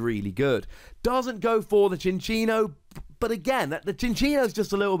this is really good. Doesn't go for the Cinccino, but again, the Cinccino's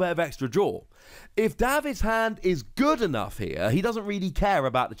just a little bit of extra draw. If David's hand is good enough here, he doesn't really care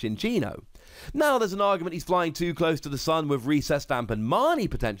about the Cinccino. Now there's an argument he's flying too close to the sun with Recess Stamp and Marnie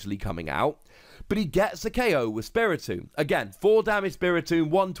potentially coming out, but he gets a KO with Spiritomb. Again, 4 damage Spiritomb,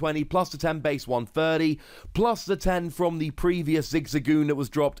 120, plus the 10 base 130, plus the 10 from the previous Zigzagoon that was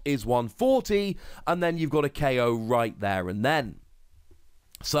dropped is 140, and then you've got a KO right there and then.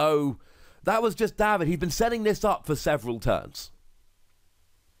 So that was just David. He's been setting this up for several turns.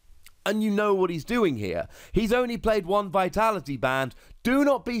 And you know what he's doing here. He's only played 1 Vitality Band. Do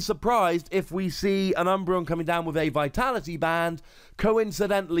not be surprised if we see an Umbreon coming down with a Vitality Band,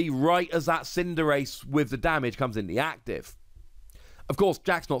 coincidentally right as that Cinderace with the damage comes in the active. Of course,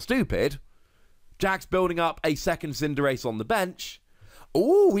 Jack's not stupid. Jack's building up a second Cinderace on the bench.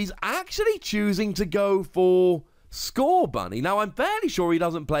 Oh, he's actually choosing to go for Score Bunny. Now, I'm fairly sure he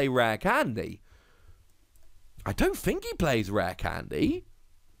doesn't play Rare Candy. I don't think he plays Rare Candy.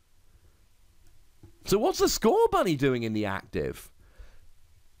 So what's the Score Bunny doing in the active?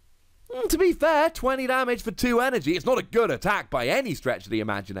 To be fair, 20 damage for 2 energy. It's not a good attack by any stretch of the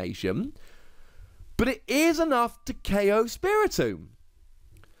imagination, but it is enough to KO Spiritomb.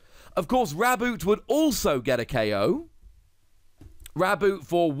 Of course, Raboot would also get a KO. Raboot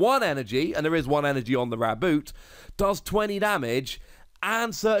for 1 energy, and there is 1 energy on the Raboot, does 20 damage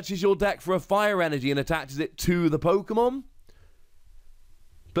and searches your deck for a fire energy and attaches it to the Pokemon.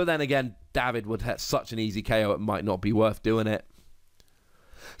 But then again, David would have such an easy KO, it might not be worth doing it.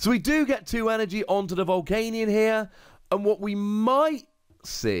 So we do get 2 energy onto the Volcanion here, and what we might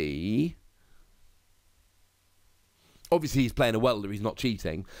see... Obviously, he's playing a welder, he's not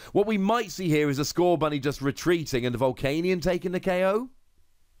cheating. What we might see here is a Score Bunny just retreating and the Volcanion taking the KO.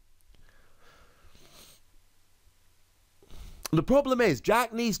 The problem is,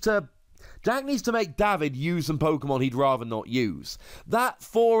 Jack needs to make David use some Pokemon he'd rather not use. That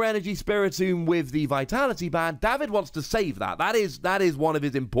 4 energy Spiritomb with the Vitality Band, David wants to save that. That is one of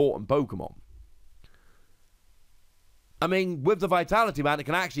his important Pokemon. I mean, with the Vitality Band, it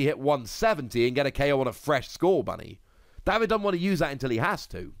can actually hit 170 and get a KO on a fresh Score Bunny. David doesn't want to use that until he has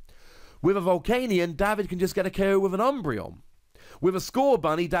to. With a Volcanion, David can just get a KO with an Umbreon. With a Score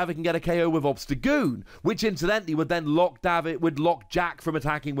Bunny, David can get a KO with Obstagoon, which incidentally would then lock Jack from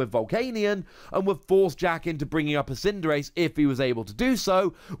attacking with Volcanion, and would force Jack into bringing up a Cinderace if he was able to do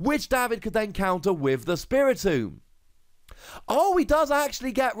so, which David could then counter with the Spiritomb. Oh, he does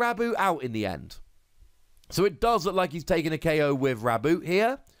actually get Raboot out in the end. So it does look like he's taking a KO with Raboot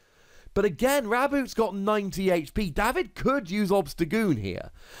here. But again, Raboot's got 90 HP. David could use Obstagoon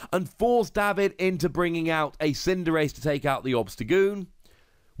here and force David into bringing out a Cinderace to take out the Obstagoon,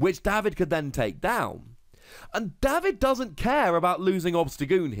 which David could then take down. And David doesn't care about losing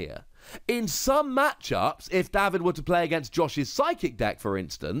Obstagoon here. In some matchups, if David were to play against Josh's Psychic deck, for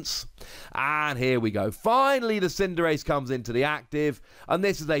instance, and here we go. Finally, the Cinderace comes into the active, and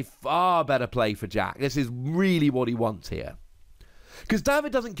this is a far better play for Jack. This is really what he wants here. Because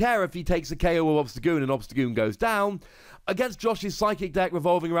David doesn't care if he takes a KO with Obstagoon and Obstagoon goes down. Against Josh's Psychic deck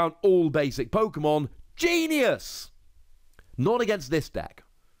revolving around all basic Pokemon, genius! Not against this deck.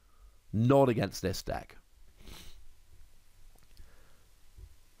 Not against this deck.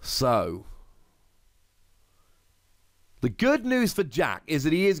 So, the good news for Jack is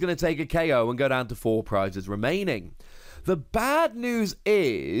that he is going to take a KO and go down to 4 prizes remaining. The bad news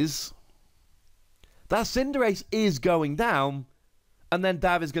is that Cinderace is going down, and then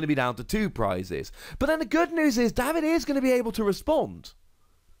David's going to be down to 2 prizes. But then the good news is David is going to be able to respond.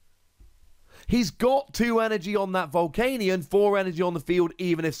 He's got 2 energy on that Volcanion, 4 energy on the field,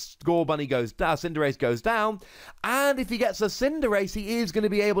 even if Score Bunny goes down, Cinderace goes down. And if he gets a Cinderace, he is going to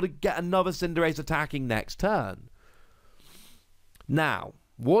be able to get another Cinderace attacking next turn. Now,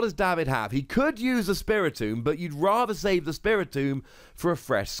 what does David have? He could use a Spiritomb, but you'd rather save the Spiritomb for a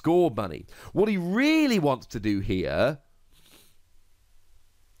fresh Score Bunny. What he really wants to do here,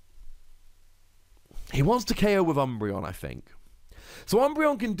 he wants to KO with Umbreon, I think. So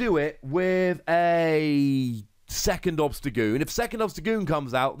Umbreon can do it with a second Obstagoon. If second Obstagoon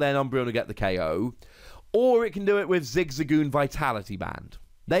comes out, then Umbreon will get the KO. Or it can do it with Zigzagoon Vitality Band.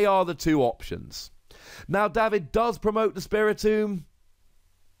 They are the two options. Now, David does promote the Spiritomb,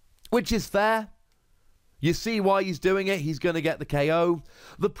 which is fair. You see why he's doing it. He's going to get the KO.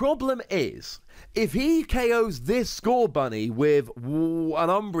 The problem is, if he KOs this Score Bunny with an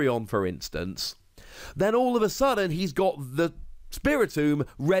Umbreon, for instance, then all of a sudden he's got the Spiritomb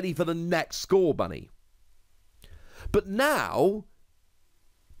ready for the next Score Bunny. But now,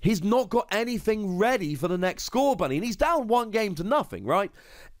 he's not got anything ready for the next Score Bunny, and he's down 1-0, right?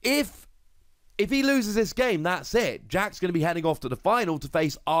 If he loses this game, that's it. Jack's going to be heading off to the final to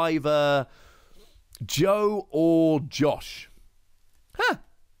face either Joe or Josh. Huh.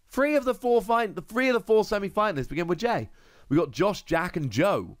 Three of the four semi-finalists begin with J. We got Josh, Jack, and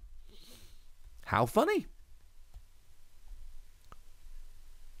Joe. How funny.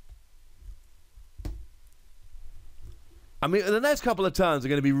 I mean, the next couple of turns are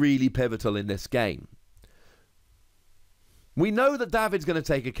going to be really pivotal in this game. We know that David's going to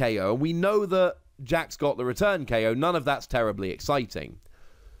take a KO, and we know that Jack's got the return KO. None of that's terribly exciting.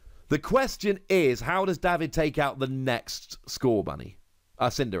 The question is, how does David take out the next Score Bunny?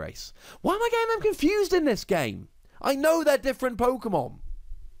 Cinderace. Why am I getting them confused in this game? I know they're different Pokemon.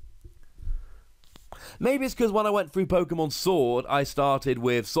 Maybe it's because when I went through Pokemon Sword, I started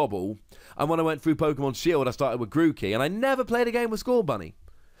with Sobble, and when I went through Pokemon Shield, I started with Grookey, and I never played a game with Score Bunny.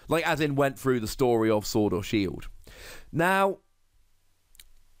 Like, as in, went through the story of Sword or Shield. Now,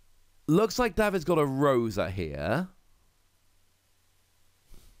 looks like David's got a Rosa here.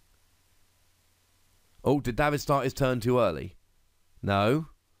 Oh, did David start his turn too early? No.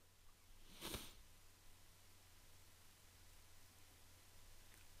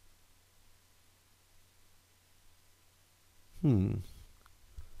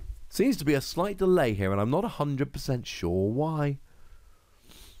 Seems to be a slight delay here, and I'm not 100% sure why.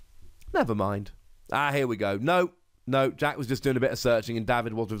 Never mind. Here we go. No, Jack was just doing a bit of searching, and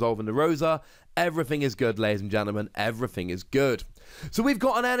David was resolving the Rosa. Everything is good, ladies and gentlemen. Everything is good. So we've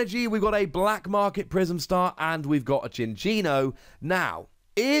got an Energy, we've got a Black Market Prism Star, and we've got a Chinchino. Now,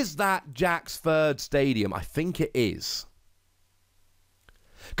 is that Jack's third stadium? I think it is.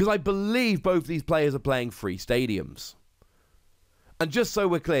 Because I believe both these players are playing 3 stadiums. And just so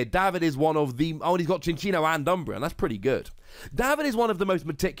we're clear, David is one of the... Oh, and he's got Chinchino and Umbreon. That's pretty good. David is one of the most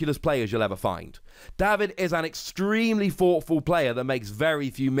meticulous players you'll ever find. David is an extremely thoughtful player that makes very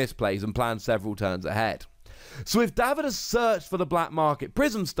few misplays and plans several turns ahead. So if David has searched for the Black Market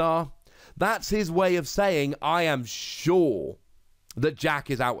Prism Star, that's his way of saying, I am sure that Jack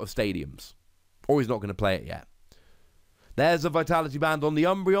is out of stadiums. Or he's not going to play it yet. There's a Vitality Band on the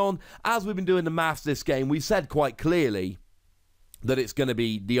Umbreon. As we've been doing the maths this game, we've said quite clearly that it's going to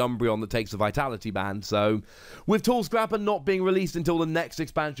be the Umbreon that takes the Vitality Band. So, with Tool Scrapper not being released until the next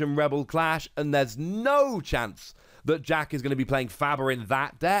expansion, Rebel Clash, and there's no chance that Jack is going to be playing Faber in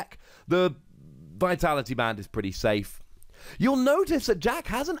that deck, the Vitality Band is pretty safe. You'll notice that Jack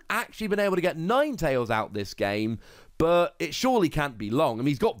hasn't actually been able to get Ninetales out this game, but it surely can't be long. I mean,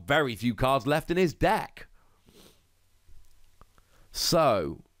 he's got very few cards left in his deck.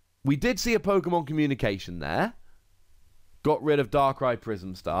 So, we did see a Pokemon Communication there. Got rid of Darkrai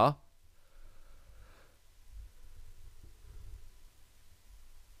Prism Star.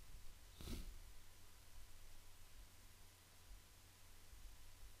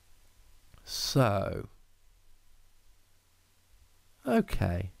 So.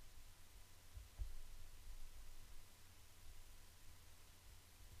 Okay.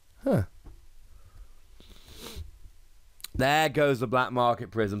 Huh. There goes the Black Market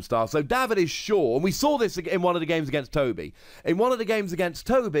Prism Star. So David is sure, and we saw this in one of the games against Toby. In one of the games against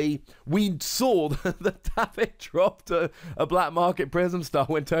Toby, we saw that David dropped a Black Market Prism Star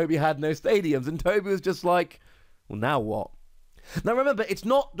when Toby had no stadiums, and Toby was just like, well, now what? Now remember, it's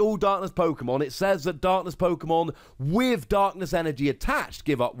not all Darkness Pokemon. It says that Darkness Pokemon with Darkness Energy attached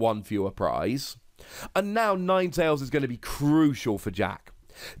give up 1 fewer prize. And now Ninetales is going to be crucial for Jack.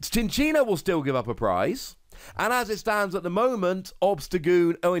 Chinchino will still give up a prize. And as it stands at the moment,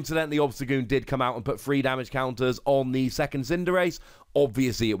 Obstagoon, oh, incidentally, Obstagoon did come out and put 3 damage counters on the second Cinderace.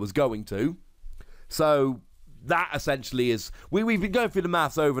 Obviously, it was going to. So, that essentially is... We've been going through the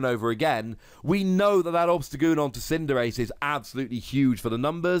maths over and over again. We know that Obstagoon onto Cinderace is absolutely huge for the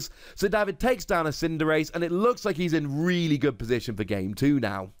numbers. So David takes down a Cinderace, and it looks like he's in really good position for Game 2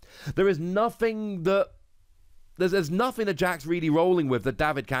 now. There is nothing that... There's nothing that Jack's really rolling with that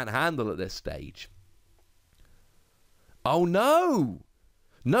David can't handle at this stage. Oh, no!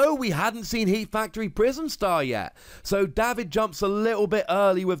 No, we hadn't seen Heat Factory Prism Star yet. So David jumps a little bit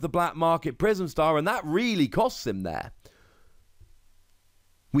early with the Black Market Prism Star, and that really costs him there.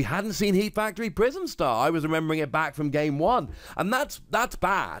 We hadn't seen Heat Factory Prism Star. I was remembering it back from Game 1. And that's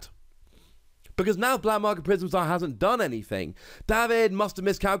bad. Because now Black Market Prism Star hasn't done anything. David must have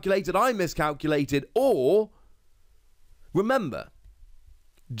miscalculated, I miscalculated, or... Remember,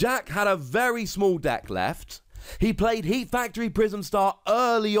 Jack had a very small deck left. He played Heat Factory Prism Star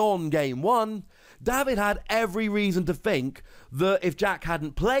early on Game 1. David had every reason to think that if Jack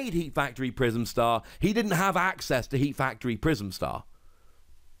hadn't played Heat Factory Prism Star, he didn't have access to Heat Factory Prism Star.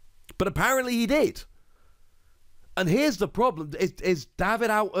 But apparently he did. And here's the problem. Is David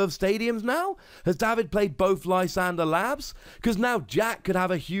out of stadiums now? Has David played both Lysander Labs? Because now Jack could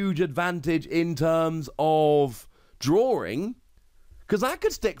have a huge advantage in terms of drawing. Because that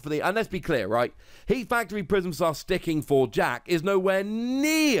could stick for the... And let's be clear, right? Heat Factory Prism Star sticking for Jack is nowhere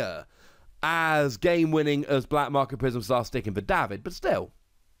near as game-winning as Black Market Prism Star sticking for David, but still.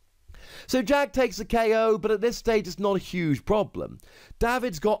 So Jack takes a KO, but at this stage it's not a huge problem.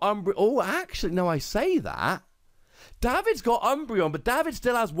 David's got Umbreon... Oh, actually, no, I say that. David's got Umbreon, but David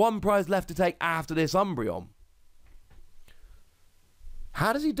still has one prize left to take after this Umbreon.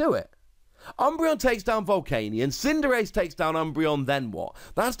 How does he do it? Umbreon takes down Volcanion, Cinderace takes down Umbreon, then what?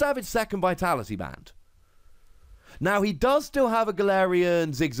 That's David's second Vitality Band. Now, he does still have a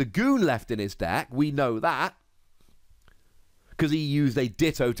Galarian Zigzagoon left in his deck, we know that. Because he used a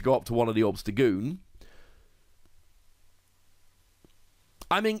Ditto to go up to one of the Obstagoon.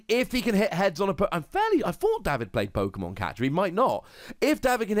 I mean, if he can hit heads on a... I thought David played Pokemon Catcher, he might not. If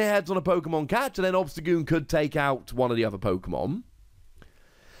David can hit heads on a Pokemon Catcher, then Obstagoon could take out one of the other Pokemon.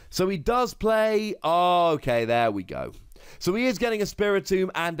 So he does play... Oh, okay, there we go. So he is getting a Spiritomb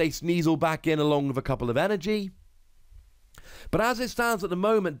and a Sneasel back in along with a couple of energy. But as it stands at the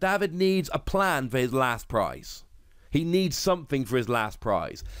moment, David needs a plan for his last prize. He needs something for his last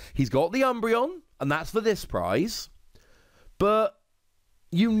prize. He's got the Umbreon, and that's for this prize. But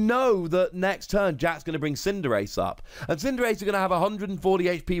you know that next turn, Jack's going to bring Cinderace up. And Cinderace is going to have 140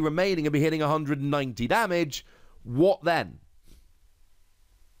 HP remaining and be hitting 190 damage. What then?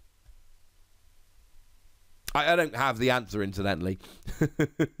 I don't have the answer, incidentally.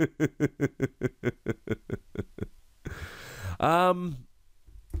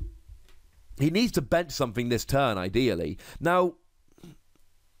 He needs to bench something this turn, ideally. Now,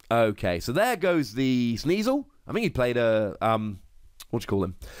 okay, so there goes the Sneasel. I think he played a, what do you call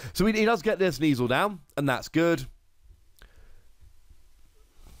him? So he does get the Sneasel down, and that's good.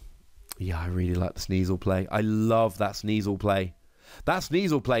 Yeah, I really like the Sneasel play. I love that Sneasel play. That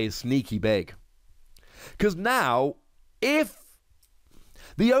Sneasel play is sneaky big. Because now, if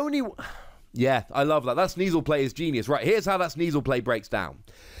the only... Yeah, I love that. That Sneasel play is genius. Right, here's how that Sneasel play breaks down.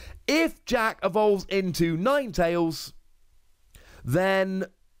 If Jack evolves into Ninetales, then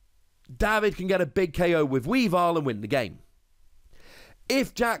David can get a big KO with Weavile and win the game.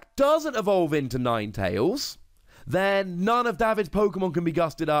 If Jack doesn't evolve into Ninetales, then none of David's Pokemon can be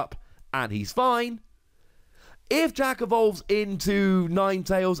gusted up, and he's fine. If Jack evolves into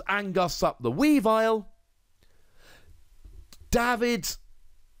Ninetales and gusts up the Weavile, David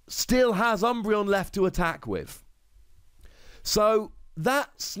still has Umbreon left to attack with. So that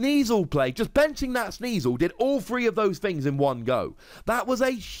Sneasel play, just benching that Sneasel, did all three of those things in one go. That was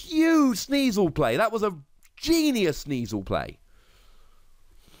a huge Sneasel play. That was a genius Sneasel play.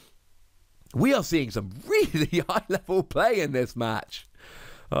 We are seeing some really high-level play in this match.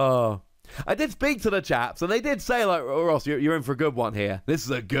 Oh, I did speak to the chaps, and they did say, like, oh, Ross, you're in for a good one here. This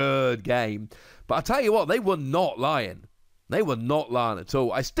is a good game. But I tell you what, they were not lying. They were not lying at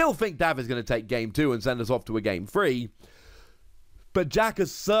all. I still think David's going to take game 2 and send us off to a game 3. But Jack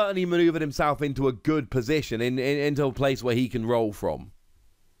has certainly maneuvered himself into a good position, into a place where he can roll from.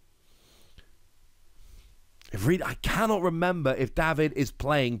 I cannot remember if David is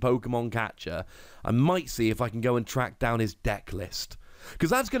playing Pokemon Catcher. I might see if I can go and track down his deck list. Because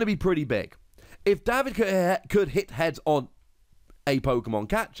that's going to be pretty big. If David could hit heads on a Pokemon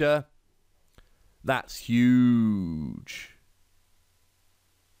Catcher, that's huge.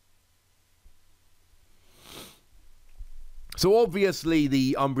 So obviously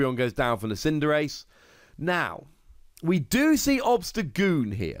the Umbreon goes down from the Cinderace. Now, we do see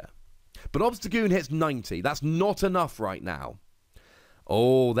Obstagoon here. But Obstagoon hits 90. That's not enough right now.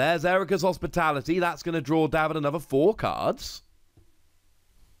 Oh, there's Erica's Hospitality. That's going to draw David another 4 cards.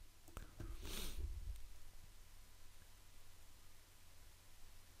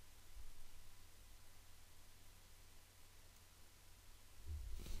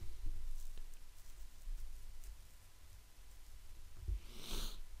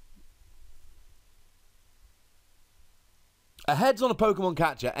 A heads on a Pokemon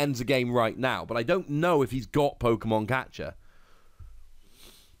Catcher ends the game right now, but I don't know if he's got Pokemon Catcher.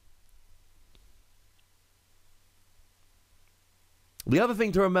 The other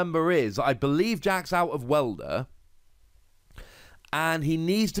thing to remember is, I believe Jack's out of Welder, and he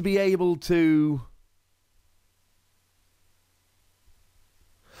needs to be able to...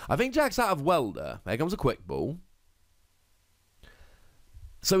 I think Jack's out of Welder. There comes a Quick Ball.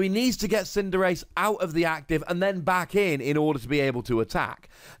 So he needs to get Cinderace out of the active and then back in order to be able to attack.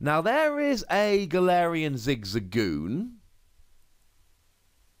 Now, there is a Galarian Zigzagoon.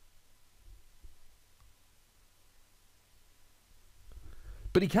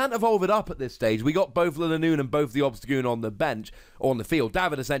 But he can't evolve it up at this stage. We got both Lanoon and both the Obstagoon on the bench, or on the field.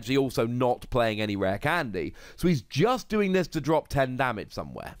 David essentially also not playing any rare candy. So he's just doing this to drop 10 damage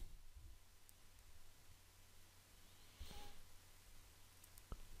somewhere.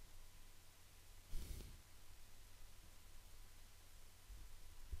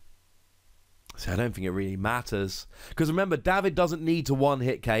 So I don't think it really matters. Because remember, David doesn't need to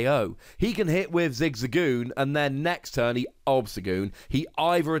one-hit KO. He can hit with Zigzagoon, and then next turn, Obstagoon. He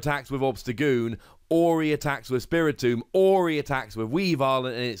either attacks with Obstagoon, or he attacks with Spiritomb, or he attacks with Weavile,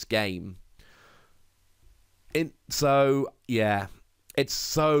 and it's game. So, yeah. It's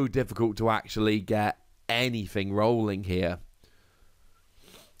so difficult to actually get anything rolling here.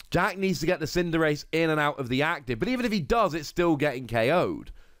 Jack needs to get the Cinderace in and out of the active, but even if he does, it's still getting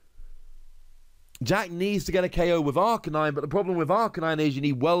KO'd. Jack needs to get a KO with Arcanine, but the problem with Arcanine is you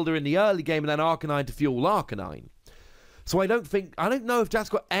need Welder in the early game and then Arcanine to fuel Arcanine. So I don't know if Jack's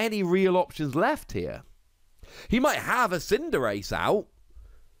got any real options left here. He might have a Cinderace out,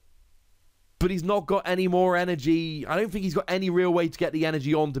 but he's not got any more energy. I don't think he's got any real way to get the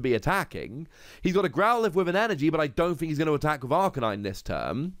energy on to be attacking. He's got a Growlithe with an energy, but I don't think he's going to attack with Arcanine this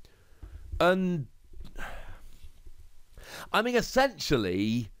turn. And I mean,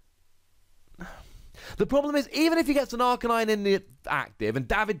 essentially... The problem is, even if he gets an Arcanine in the active and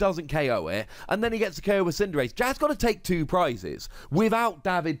David doesn't KO it, and then he gets a KO with Cinderace, Jack's got to take 2 prizes without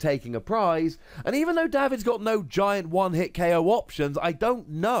David taking a prize. And even though David's got no giant one-hit KO options, I don't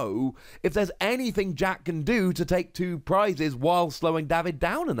know if there's anything Jack can do to take 2 prizes while slowing David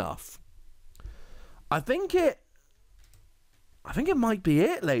down enough. I think it might be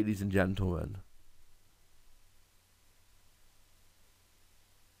it, ladies and gentlemen.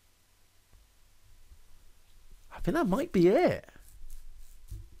 I think that might be it.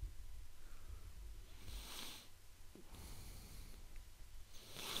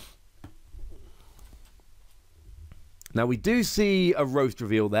 Now, we do see a roast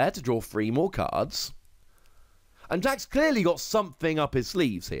reveal there to draw 3 more cards. And Jack's clearly got something up his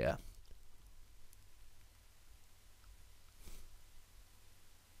sleeves here.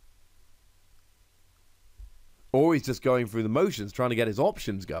 Or he's just going through the motions, trying to get his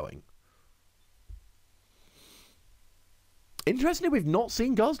options going. Interestingly, we've not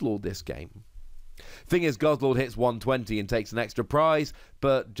seen Guzzlord this game. Thing is, Guzzlord hits 120 and takes an extra prize,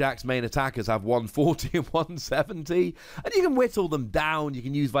 but Jack's main attackers have 140 and 170. And you can whittle them down, you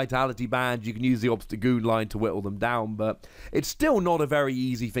can use Vitality Band, you can use the Obstagoon line to whittle them down, but it's still not a very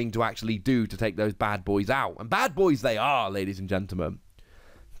easy thing to actually do to take those bad boys out. And bad boys they are, ladies and gentlemen.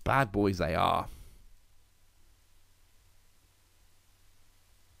 Bad boys they are.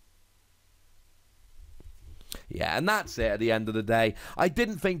 Yeah, and that's it at the end of the day. I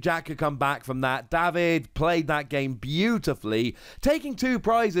didn't think Jack could come back from that. David played that game beautifully. Taking 2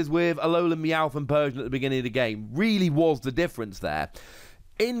 prizes with Alolan Meowth and Persian at the beginning of the game really was the difference there.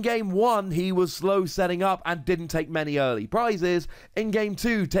 In Game 1, he was slow setting up and didn't take many early prizes. In Game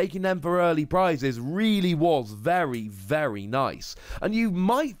 2, taking them for early prizes really was very, very nice. And you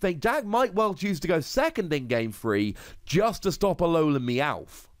might think Jack might well choose to go second in Game 3 just to stop Alolan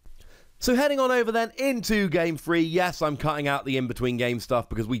Meowth. So heading on over then into Game 3, yes, I'm cutting out the in-between game stuff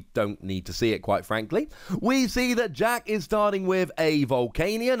because we don't need to see it, quite frankly. We see that Jack is starting with a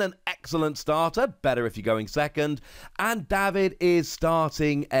Volcanion, an excellent starter, better if you're going second, and David is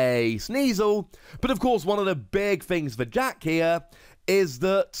starting a Sneasel. But of course, one of the big things for Jack here is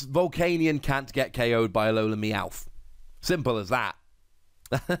that Volcanion can't get KO'd by Alolan Meowth. Simple as that.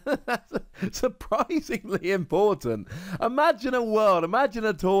 That's surprisingly important. Imagine a world, imagine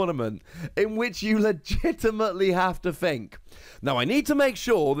a tournament in which you legitimately have to think, now I need to make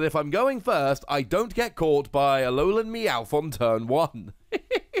sure that if I'm going first, I don't get caught by Alolan Meowth on turn 1.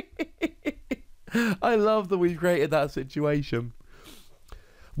 I love that we've created that situation.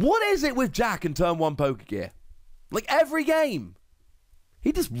 What is it with Jack and turn 1 Pokegear? Like every game.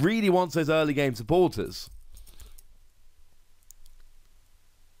 He just really wants those early game supporters.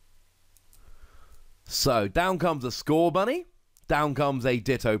 So, down comes a Score Bunny, down comes a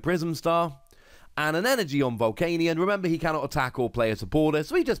Ditto Prism Star, and an Energy on Volcanion. Remember, he cannot attack or play a supporter,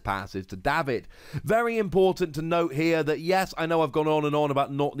 so he just passes to David. Very important to note here that, yes, I know I've gone on and on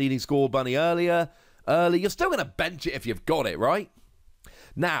about not needing Score Bunny early. You're still going to bench it if you've got it, right?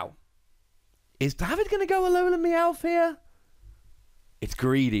 Now, is David going to go Alolan Meowth here? It's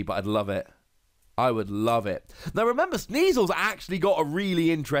greedy, but I'd love it. I would love it. Now remember, Sneasel's actually got a really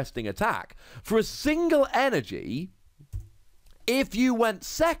interesting attack. For a single energy, if you went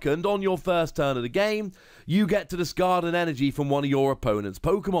second on your first turn of the game, you get to discard an energy from one of your opponent's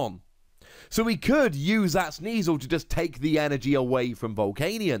Pokemon. So we could use that Sneasel to just take the energy away from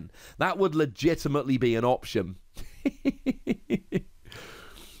Volcanion. That would legitimately be an option.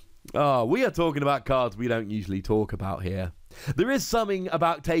 Oh, we are talking about cards we don't usually talk about here. There is something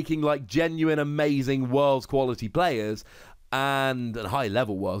about taking like genuine, amazing world's quality players and high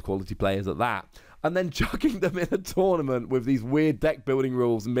level world quality players at that, and then chucking them in a tournament with these weird deck building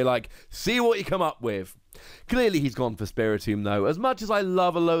rules and be like, see what you come up with. Clearly he's gone for Spiritomb though. As much as I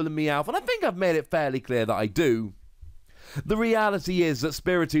love Alolan Meowth, and I think I've made it fairly clear that I do, the reality is that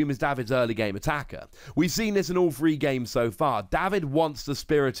Spiritomb is David's early game attacker. We've seen this in all 3 games so far. David wants the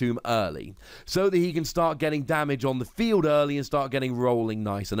Spiritomb early so that he can start getting damage on the field early and start getting rolling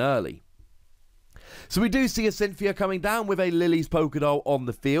nice and early. So we do see a Cynthia coming down with a Lily's Pokédoll on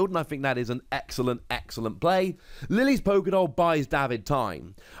the field, and I think that is an excellent, excellent play. Lily's Pokédoll buys David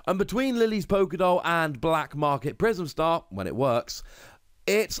time, and between Lily's Pokédoll and Black Market Prism Star, when it works,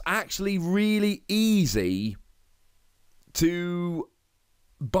 it's actually really easy to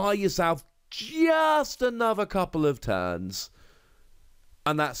buy yourself just another couple of turns,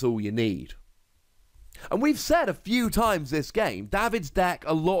 and that's all you need. And we've said a few times this game, David's deck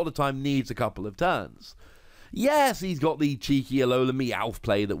a lot of the time needs a couple of turns. Yes, he's got the cheeky Alolan Meowth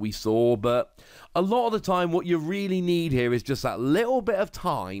play that we saw, but a lot of the time what you really need here is just that little bit of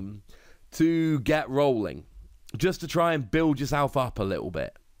time to get rolling, just to try and build yourself up a little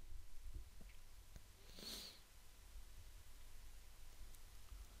bit.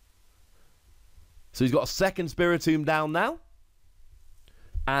 So he's got a second Spiritomb down now.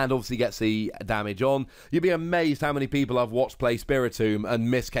 And obviously gets the damage on. You'd be amazed how many people I've watched play Spiritomb and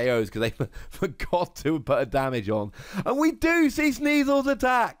miss KOs because they forgot to put a damage on. And we do see Sneasel's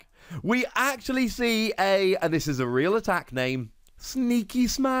attack. We actually see and this is a real attack name, Sneaky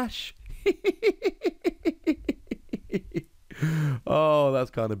Smash. Oh,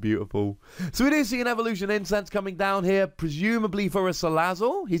 that's kind of beautiful. So we do see an Evolution Incense coming down here, presumably for a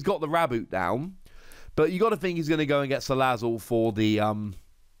Salazzle. He's got the Raboot down. But you got to think he's going to go and get Salazzle for the...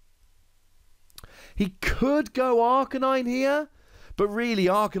 He could go Arcanine here, but really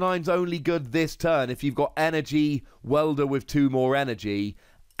Arcanine's only good this turn if you've got Energy, Welder with 2 more energy,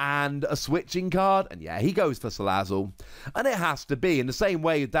 and a switching card. And yeah, he goes for Salazzle. And it has to be. In the same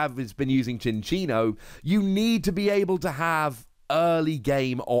way David's been using Chinchino, you need to be able to have early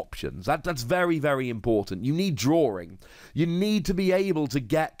game options. That's very, very important. You need drawing. You need to be able to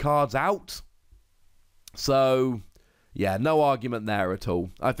get cards out. So, yeah, no argument there at all.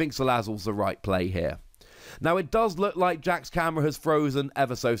 I think Salazzle's the right play here. Now, it does look like Jack's camera has frozen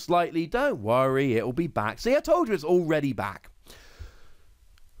ever so slightly. Don't worry, it'll be back. See, I told you it's already back.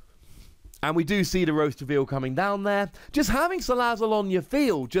 And we do see the roast reveal coming down there. Just having Salazzle on your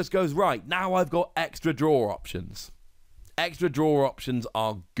field just goes, right, now I've got extra draw options. Extra draw options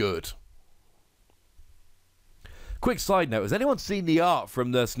are good. Quick side note, has anyone seen the art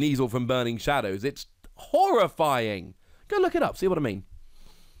from the Sneasel from Burning Shadows? It's horrifying. Go look it up, see what I mean.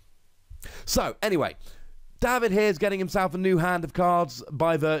 So, anyway, David here is getting himself a new hand of cards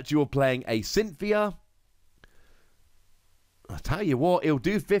by virtue of playing a Cynthia. I'll tell you what, he'll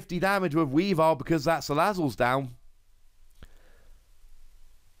do 50 damage with Weavile because that Salazzle's down.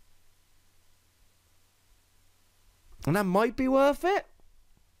 And that might be worth it.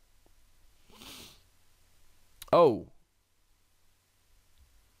 Oh.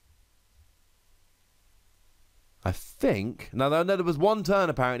 I think... Now, there was one turn,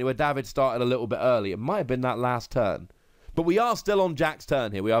 apparently, where David started a little bit early. It might have been that last turn. But we are still on Jack's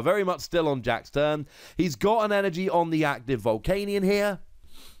turn here. We are very much still on Jack's turn. He's got an energy on the active Volcanion here.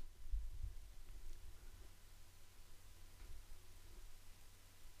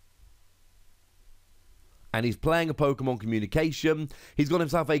 And he's playing a Pokemon Communication. He's got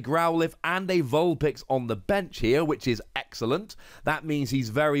himself a Growlithe and a Vulpix on the bench here, which is excellent. That means he's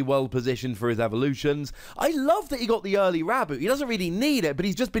very well positioned for his evolutions. I love that he got the early Raboot. He doesn't really need it, but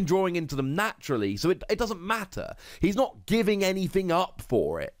he's just been drawing into them naturally, so it doesn't matter. He's not giving anything up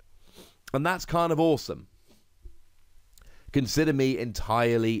for it. And that's kind of awesome. Consider me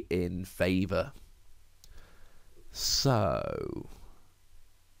entirely in favour. So...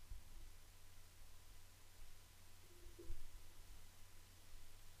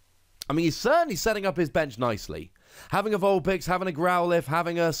 I mean, he's certainly setting up his bench nicely. Having a Vulpix, having a Growlithe,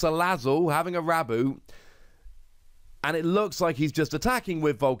 having a Salazzle, having a Raboot. And it looks like he's just attacking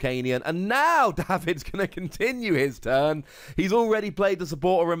with Volcanion. And now David's going to continue his turn. He's already played the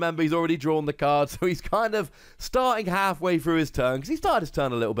supporter, remember, he's already drawn the card. So he's kind of starting halfway through his turn. Because he started his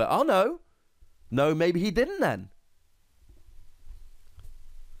turn a little bit. Oh, no. No, maybe he didn't then.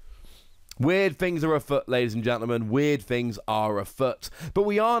 Weird things are afoot, ladies and gentlemen. Weird things are afoot. But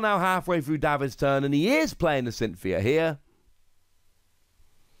we are now halfway through David's turn, and he is playing the Cynthia here.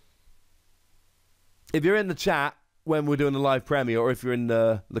 If you're in the chat when we're doing the live premiere, or if you're in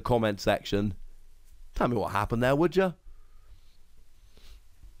the comment section, tell me what happened there, would you?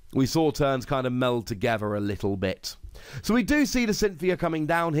 We saw turns kind of meld together a little bit. So we do see the Cynthia coming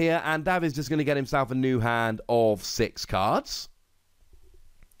down here, and David's just going to get himself a new hand of 6 cards.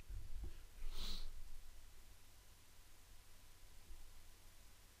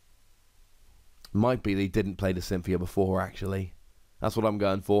 Might be that he didn't play the Cynthia before, actually. That's what I'm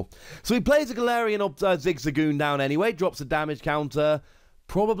going for. So he plays a Galarian Zigzagoon down anyway. Drops a damage counter.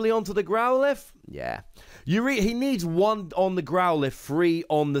 Probably onto the Growlithe? Yeah. He needs 1 on the Growlithe, 3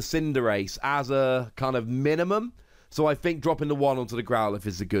 on the Cinderace as a kind of minimum. So I think dropping the 1 onto the Growlithe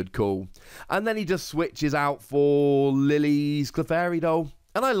is a good call. And then he just switches out for Lily's Clefairy,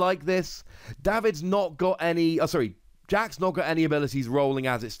 and I like this. David's not got any... Jack's not got any abilities rolling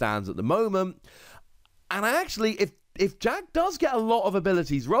as it stands at the moment. And actually, if Jack does get a lot of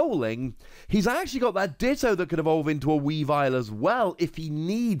abilities rolling, he's actually got that Ditto that could evolve into a Weavile as well if he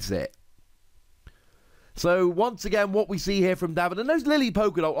needs it. So once again, what we see here from David, and those Lily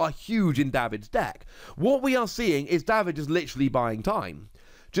Pokédol are huge in David's deck. What we are seeing is David just literally buying time.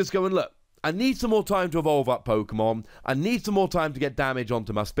 Just going, look, I need some more time to evolve up Pokemon. I need some more time to get damage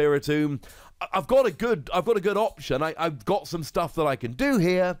onto my Spiritomb. I've got a good option. I've got some stuff that I can do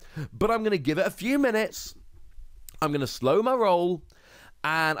here, but I'm going to give it a few minutes. I'm going to slow my roll,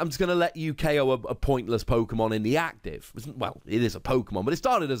 and I'm just going to let you KO a pointless Pokemon in the active. Well, it is a Pokemon, but it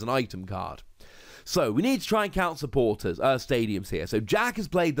started as an item card. So we need to try and count supporters, stadiums here. So Jack has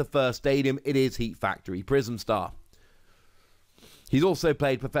played the first stadium. It is Heat Factory, Prism Star. He's also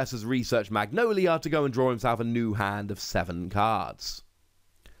played Professor's Research Magnolia to go and draw himself a new hand of 7 cards.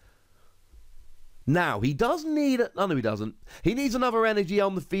 Now, he does need... Oh, no, he doesn't. He needs another energy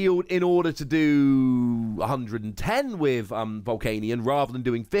on the field in order to do 110 with Volcanion rather than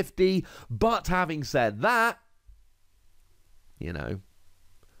doing 50. But having said that, you know,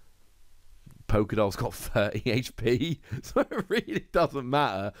 Pokédoll's got 30 HP, so it really doesn't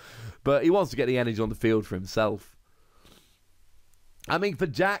matter. But he wants to get the energy on the field for himself. I mean, for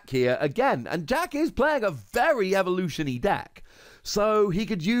Jack here, again, and Jack is playing a very evolution-y deck, so he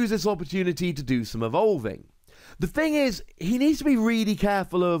could use this opportunity to do some evolving. The thing is, he needs to be really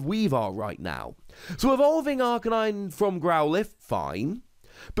careful of Weavile right now. So evolving Arcanine from Growlithe, fine.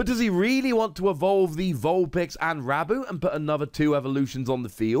 But does he really want to evolve the Vulpix and Raboot and put another 2 evolutions on the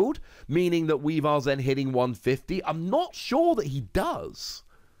field? Meaning that Weavile's then hitting 150? I'm not sure that he does.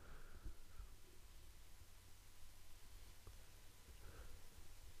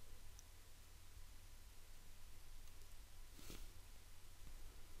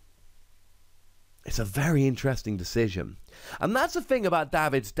 It's a very interesting decision. And that's the thing about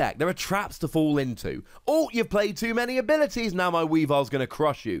David's deck. There are traps to fall into. Oh, you've played too many abilities. Now my Weavile's going to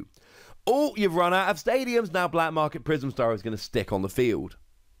crush you. Oh, you've run out of stadiums. Now Black Market Prism Star is going to stick on the field.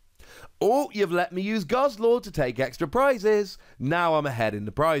 Oh, you've let me use Guzzlord to take extra prizes. Now I'm ahead in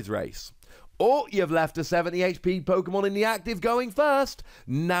the prize race. Oh, you've left a 70 HP Pokemon in the active going first.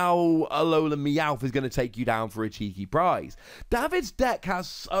 Now Alolan Meowth is going to take you down for a cheeky prize. David's deck has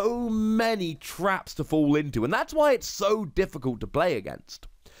so many traps to fall into, and that's why it's so difficult to play against.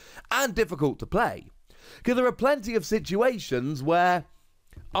 And difficult to play. Because there are plenty of situations where,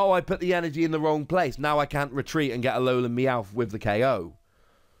 oh, I put the energy in the wrong place. Now I can't retreat and get Alolan Meowth with the KO.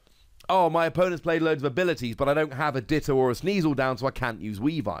 Oh, my opponent's played loads of abilities, but I don't have a Ditto or a Sneasel down, so I can't use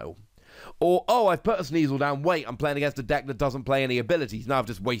Weavile. Or, oh, I've put a Sneasel down. Wait, I'm playing against a deck that doesn't play any abilities. Now I've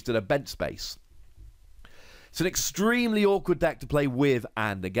just wasted a bench space. It's an extremely awkward deck to play with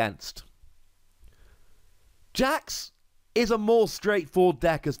and against. Jack's is a more straightforward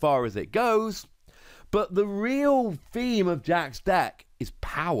deck as far as it goes, but the real theme of Jack's deck is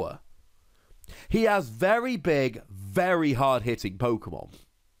power. He has very big, very hard-hitting Pokemon.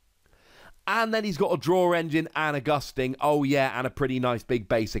 And then he's got a draw engine and a gusting, oh yeah, and a pretty nice big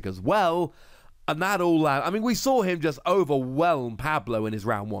basic as well. And that all out. I mean, we saw him just overwhelm Pablo in his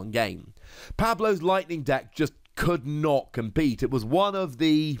round 1 game. Pablo's Lightning deck just could not compete. It was one of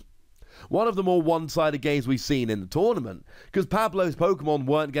the more one-sided games we've seen in the tournament, because Pablo's Pokemon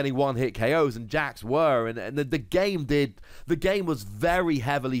weren't getting one-hit KOs and Jack's were, and the game was very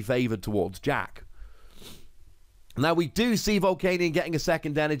heavily favored towards Jack. Now we do see Volcanion getting a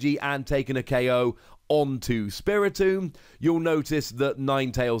second energy and taking a KO onto Spiritomb. You'll notice that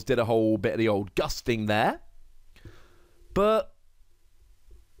Ninetales did a whole bit of the old gusting there, but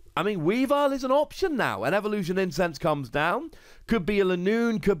I mean, Weavile is an option now. An Evolution Incense comes down. Could be a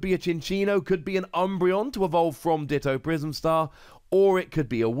Lanoon, could be a Cinccino, could be an Umbreon to evolve from Ditto Prism Star, or it could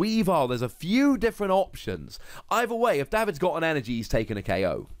be a Weavile. There's a few different options. Either way, if David's got an energy, he's taking a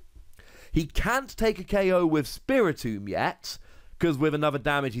KO. He can't take a KO with Spiritomb yet, because with another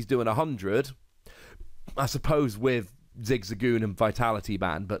damage he's doing 100. I suppose with Zigzagoon and Vitality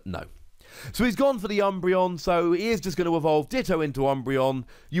Band, but no. So he's gone for the Umbreon, so he is just going to evolve Ditto into Umbreon.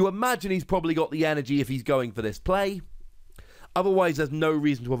 You imagine he's probably got the energy if he's going for this play. Otherwise, there's no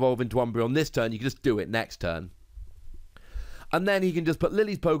reason to evolve into Umbreon this turn. You can just do it next turn. And then he can just put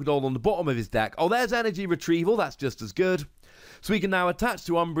Lily's Pokédoll on the bottom of his deck. Oh, there's Energy Retrieval. That's just as good. So he can now attach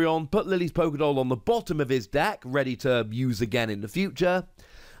to Umbreon, put Lily's Pokédoll on the bottom of his deck, ready to use again in the future.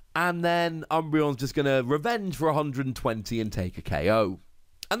 And then Umbreon's just going to revenge for 120 and take a KO.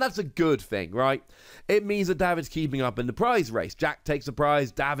 And that's a good thing, right? It means that David's keeping up in the prize race. Jack takes a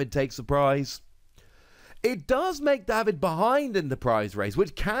prize, David takes a prize. It does make David behind in the prize race,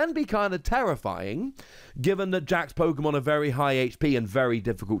 which can be kind of terrifying, given that Jack's Pokemon are very high HP and very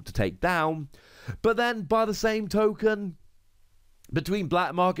difficult to take down. But then, by the same token, between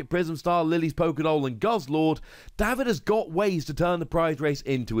Black Market, Prism Star, Lily's Pokédoll and Guzzlord, David has got ways to turn the prize race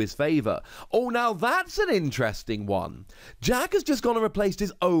into his favour. Oh, now that's an interesting one. Jack has just gone and replaced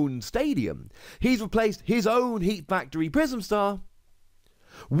his own stadium. He's replaced his own Heat Factory Prism Star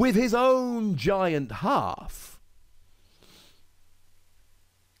with his own giant half.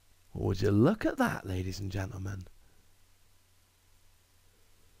 Would you look at that, ladies and gentlemen?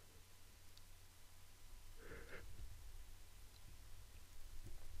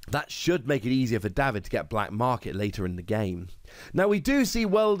 That should make it easier for David to get Black Market later in the game. Now we do see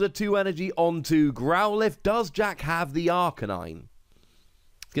Welder 2 energy onto Growlithe. Does Jack have the Arcanine?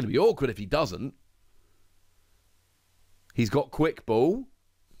 It's going to be awkward if he doesn't. He's got Quick Ball.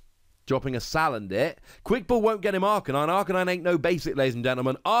 Dropping a Salandit. Quick Ball won't get him Arcanine. Arcanine ain't no basic, ladies and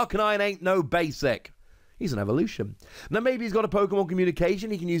gentlemen. Arcanine ain't no basic. He's an evolution. Now maybe he's got a Pokemon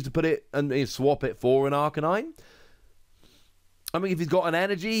Communication he can use to put it and swap it for an Arcanine. I mean, if he's got an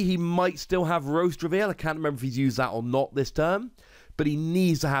energy, he might still have Roast Reveal. I can't remember if he's used that or not this term. But he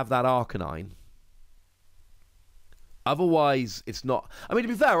needs to have that Arcanine. Otherwise, it's not... I mean, to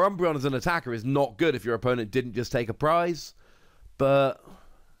be fair, Umbreon as an attacker is not good if your opponent didn't just take a prize. But,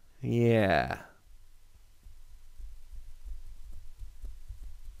 yeah...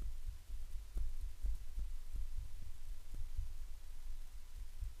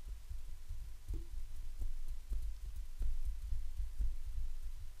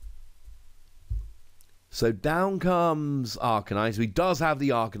 So down comes Arcanine. So he does have the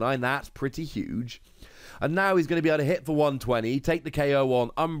Arcanine. That's pretty huge. And now he's going to be able to hit for 120, take the KO on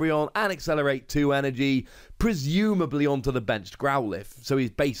Umbreon, and accelerate 2 energy, presumably onto the benched Growlithe. So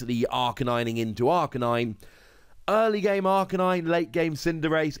he's basically Arcanining into Arcanine. Early game Arcanine, late game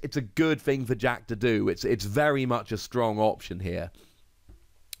Cinderace. It's a good thing for Jack to do. It's very much a strong option here.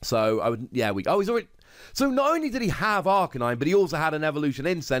 So I would, yeah, he's already... So not only did he have Arcanine, but he also had an Evolution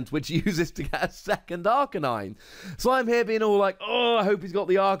Incense, which he uses to get a second Arcanine. So I'm here being all like, oh, I hope he's got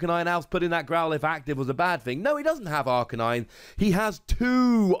the Arcanine, else putting that Growlithe active was a bad thing. No, he doesn't have Arcanine. He has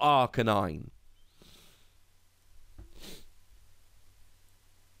 2 Arcanine.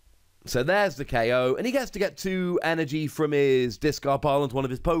 So there's the KO, and he gets to get 2 energy from his discard pile onto one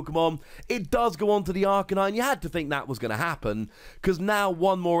of his Pokemon. It does go on to the Arcanine. You had to think that was going to happen, because now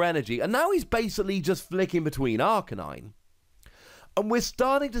 1 more energy, and now he's basically just flicking between Arcanine. And we're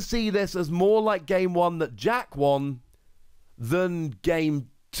starting to see this as more like Game 1 that Jack won than Game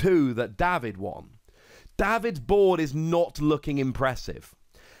 2 that David won. David's board is not looking impressive,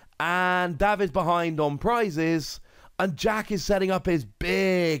 and David's behind on prizes, and Jack is setting up his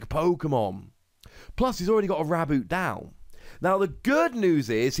big Pokemon. Plus, he's already got a Raboot down. Now, the good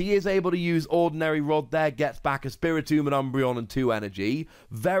news is he is able to use Ordinary Rod there, gets back a Spiritomb, an Umbreon, and 2 energy.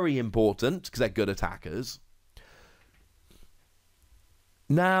 Very important, because they're good attackers.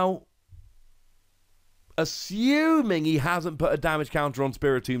 Now, assuming he hasn't put a damage counter on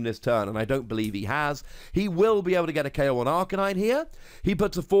Spiritomb this turn, and I don't believe he has, he will be able to get a KO on Arcanine here. He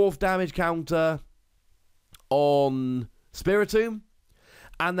puts a 4th damage counter on Spiritomb,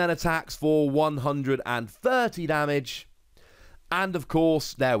 and then attacks for 130 damage. And, of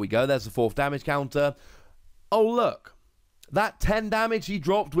course, there we go. There's the 4th damage counter. Oh, look. That 10 damage he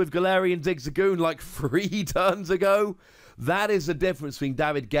dropped with Galarian Zigzagoon like 3 turns ago, that is the difference between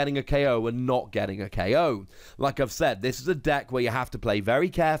David getting a KO and not getting a KO. Like I've said, this is a deck where you have to play very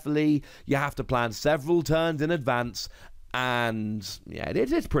carefully. You have to plan several turns in advance. And, yeah,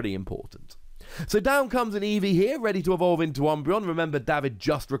 it is pretty important. So down comes an Eevee here, ready to evolve into Umbreon. Remember, David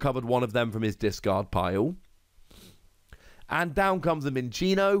just recovered one of them from his discard pile. And down comes a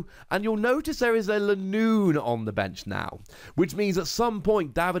Minccino, and you'll notice there is a Lanoon on the bench now, which means at some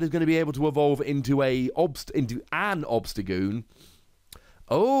point David is going to be able to evolve into an Obstagoon.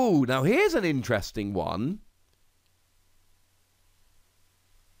 Oh, now here's an interesting one.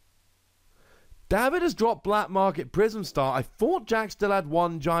 David has dropped Black Market Prism Star. I thought Jack still had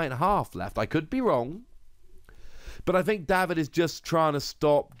 1 giant half left. I could be wrong. But I think David is just trying to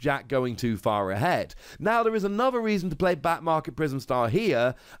stop Jack going too far ahead. Now, there is another reason to play Black Market Prism Star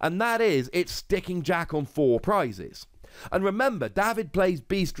here, and that is it's sticking Jack on 4 prizes. And remember, David plays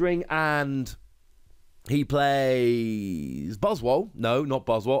Beast Ring and he plays Buzzwole. No, not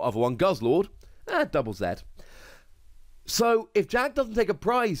Buzzwole, other one, Guzzlord. Double Z. So, if Jack doesn't take a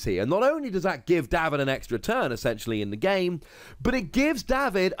prize here, not only does that give David an extra turn, essentially, in the game, but it gives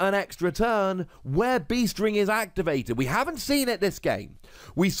David an extra turn where Beast Ring is activated. We haven't seen it this game.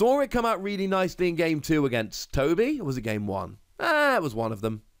 We saw it come out really nicely in Game 2 against Toby. Or was it Game 1? It was one of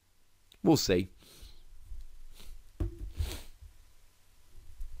them. We'll see.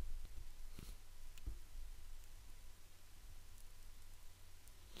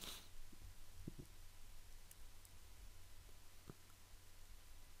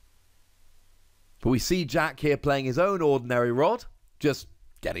 But we see Jack here playing his own Ordinary Rod, just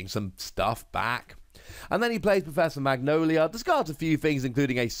getting some stuff back. And then he plays Professor Magnolia, discards a few things,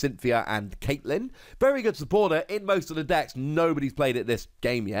 including a Cynthia and Caitlyn. Very good supporter in most of the decks. Nobody's played it this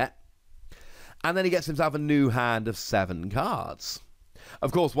game yet. And then he gets himself a new hand of 7 cards.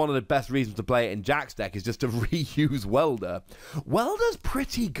 Of course, one of the best reasons to play it in Jack's deck is just to reuse Welder. Welder's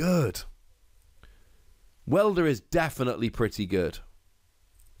pretty good. Welder is definitely pretty good.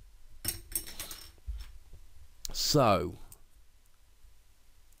 So,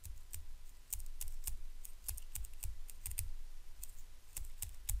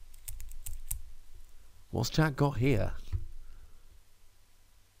 what's Jack got here?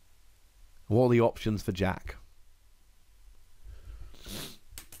 What are the options for Jack?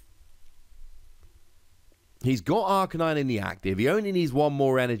 He's got Arcanine in the active. He only needs 1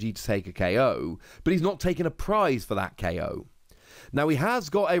 more energy to take a KO, but he's not taking a prize for that KO. Now, he has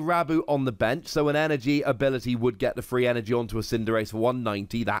got a Raboot on the bench, so an energy ability would get the free energy onto a Cinderace for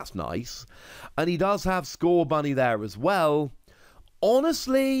 190. That's nice. And he does have Score Bunny there as well.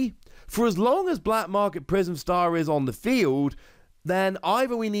 Honestly, for as long as Black Market Prism Star is on the field, then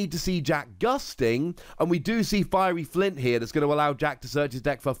either we need to see Jack gusting, and we do see Fiery Flint here that's going to allow Jack to search his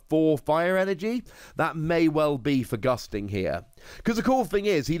deck for 4 fire energy. That may well be for gusting here. Because the cool thing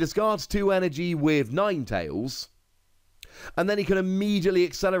is, he discards 2 energy with Ninetales, and then he can immediately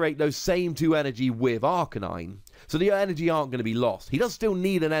accelerate those same 2 energy with Arcanine. So the energy aren't going to be lost. He does still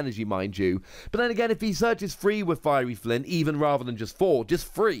need an energy, mind you. But then again, if he searches 3 with Fiery Flint, even rather than just 4,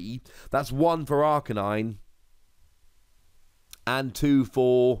 just 3, that's 1 for Arcanine and 2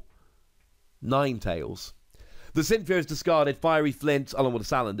 for Ninetales. The Cynthia is discarded. Fiery Flint, along with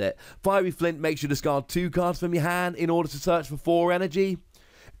the Salandit. Fiery Flint makes you discard 2 cards from your hand in order to search for 4 energy.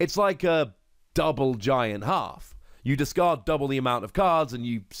 It's like a double giant half. You discard double the amount of cards and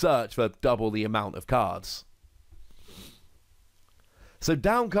you search for double the amount of cards. So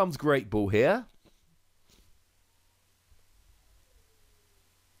down comes Great Ball here.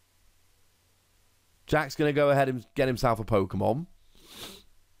 Jack's going to go ahead and get himself a Pokemon.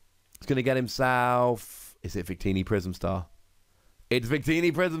 He's going to get himself... Is it Victini Prism Star? It's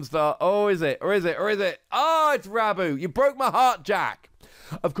Victini Prism Star. Oh, is it? Or is it? Or is it? Oh, it's Raboot. You broke my heart, Jack.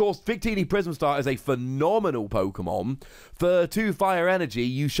 Of course, Victini Prism Star is a phenomenal Pokemon. For 2 fire energy,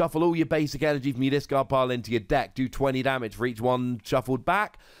 you shuffle all your basic energy from your discard pile into your deck. Do 20 damage for each one shuffled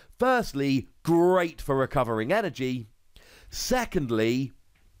back. Firstly, great for recovering energy. Secondly,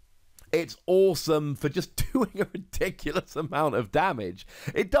 It's awesome for just doing a ridiculous amount of damage.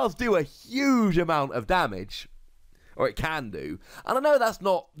 It does do a huge amount of damage. Or it can do. And I know that's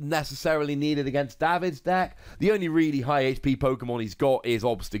not necessarily needed against David's deck. The only really high HP Pokemon he's got is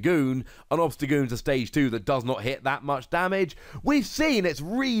Obstagoon, and Obstagoon's a stage 2 that does not hit that much damage. We've seen it's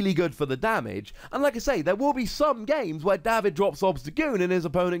really good for the damage, and like I say, there will be some games where David drops Obstagoon and his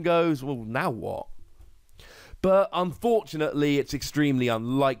opponent goes, well, now what? But unfortunately, it's extremely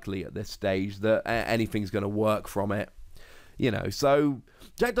unlikely at this stage that anything's going to work from it. You know, so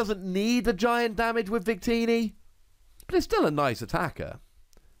Jack doesn't need the giant damage with Victini, but it's still a nice attacker.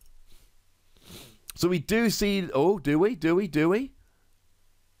 So we do see... Oh, do we?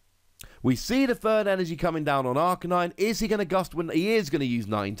 We see the third energy coming down on Arcanine. Is he going to gust when he is going to use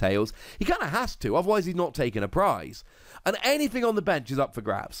Ninetales? He kind of has to, otherwise he's not taking a prize. And anything on the bench is up for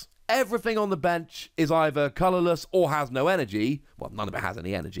grabs. Everything on the bench is either colorless or has no energy. Well, none of it has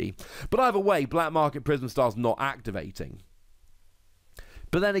any energy. But either way, Black Market Prism Star's not activating.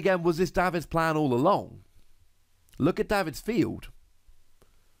 But then again, was this David's plan all along? Look at David's field.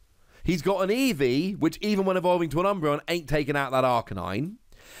 He's got an Eevee, which even when evolving to an Umbreon ain't taking out that Arcanine.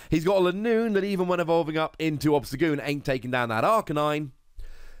 He's got a Lanoon that even when evolving up into Obstagoon ain't taking down that Arcanine.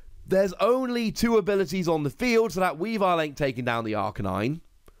 There's only 2 abilities on the field, so that Weavile ain't taking down the Arcanine.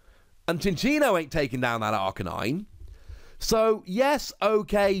 And Cinccino ain't taking down that Arcanine. So, yes,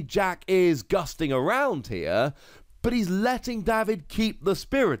 okay, Jack is gusting around here, but he's letting David keep the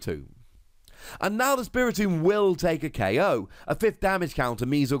Spiritomb. And now the Spiritomb will take a KO. A 5th damage counter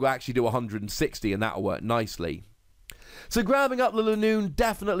means he'll actually do 160, and that'll work nicely. So grabbing up the Lanoon,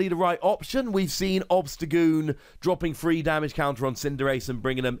 definitely the right option. We've seen Obstagoon dropping 3 damage counter on Cinderace and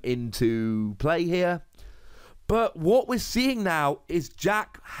bringing them into play here. But what we're seeing now is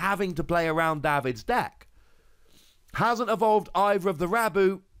Jack having to play around David's deck. Hasn't evolved either of the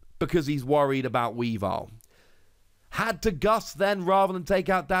Raboot because he's worried about Weavile. Had to gust then rather than take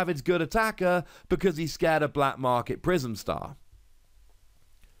out David's good attacker because he's scared of Black Market Prism Star.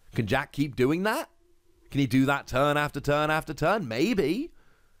 Can Jack keep doing that? Can he do that turn after turn after turn? Maybe.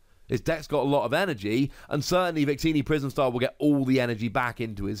 His deck's got a lot of energy, and certainly Victini Prism Star will get all the energy back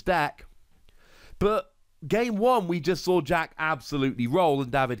into his deck. But game 1, we just saw Jack absolutely roll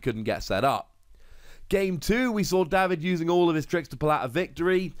and David couldn't get set up. Game 2, we saw David using all of his tricks to pull out a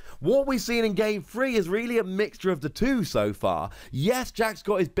victory. What we've seen in Game 3 is really a mixture of the two so far. Yes, Jack's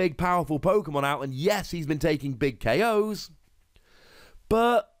got his big, powerful Pokemon out, and yes, he's been taking big KOs.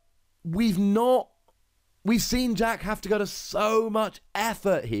 But we've seen Jack have to go to so much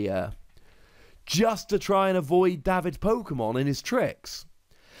effort here just to try and avoid David's Pokemon and his tricks.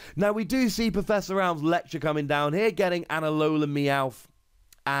 Now, we do see Professor Round's lecture coming down here, getting an Alolan Meowth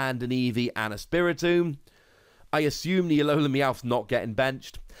and an Eevee and a Spiritomb. I assume the Alolan Meowth's not getting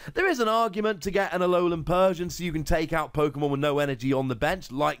benched. There is an argument to get an Alolan Persian so you can take out Pokemon with no energy on the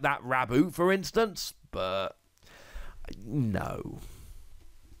bench, like that Raboot, for instance, but no.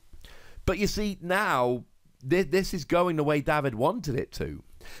 But you see, now, this is going the way David wanted it to.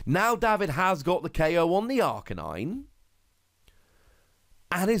 Now David has got the KO on the Arcanine,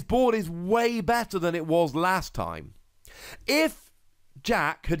 and his board is way better than it was last time. If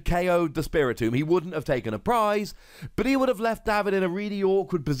Jack had KO'd the Spiritomb, he wouldn't have taken a prize, but he would have left David in a really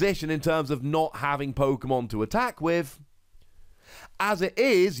awkward position in terms of not having Pokemon to attack with. As it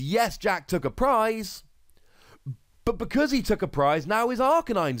is, yes, Jack took a prize, but because he took a prize, now his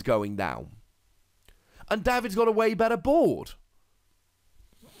Arcanine's going down. And David's got a way better board.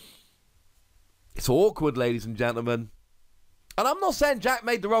 It's awkward, ladies and gentlemen. And I'm not saying Jack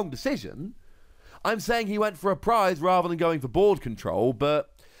made the wrong decision. I'm saying he went for a prize rather than going for board control,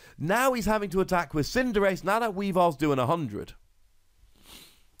 but now he's having to attack with Cinderace now that Weavile's doing 100.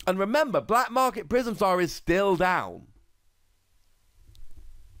 And remember, Black Market Prism Star is still down.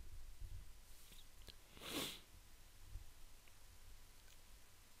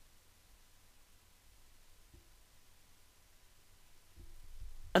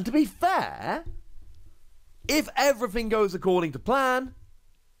 And to be fair, if everything goes according to plan,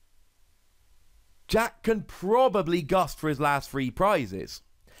 Jack can probably gust for his last 3 prizes.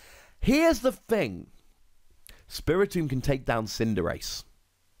 Here's the thing. Spiritomb can take down Cinderace.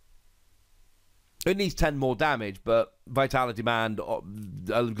 It needs 10 more damage, but Vitality Band,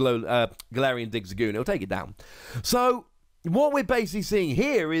 Galarian Dig Zagoon, it'll take it down. So, what we're basically seeing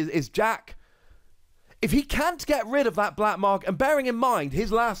here is Jack, if he can't get rid of that Black Market, and bearing in mind,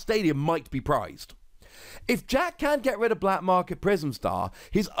 his last stadium might be prized. If Jack can't get rid of Black Market Prism Star,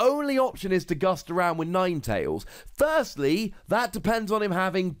 his only option is to gust around with Ninetales. Firstly, that depends on him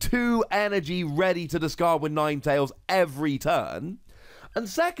having 2 energy ready to discard with Ninetales every turn. And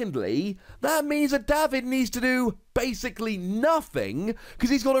secondly, that means that David needs to do basically nothing because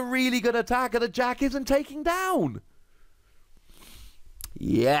he's got a really good attacker that Jack isn't taking down.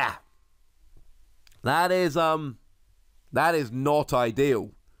 Yeah. That is not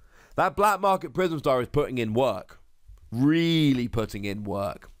ideal. That Black Market Prism Star is putting in work. Really putting in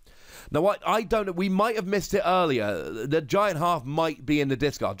work. Now, I don't know. We might have missed it earlier. The Giant Half might be in the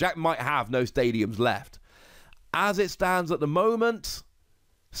discard. Jack might have no stadiums left. As it stands at the moment,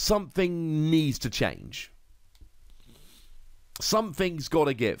 something needs to change. Something's got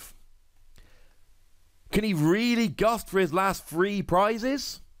to give. Can he really gust for his last 3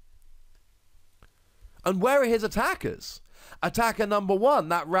 prizes? And where are his attackers? Attacker number 1,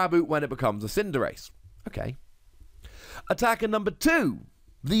 that Raboot when it becomes a Cinderace. Okay. Attacker number 2,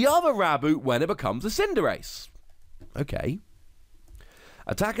 the other Raboot when it becomes a Cinderace. Okay.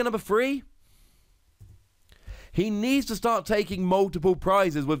 Attacker number 3, he needs to start taking multiple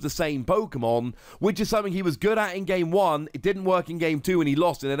prizes with the same Pokemon, which is something he was good at in Game 1, it didn't work in Game 2 and he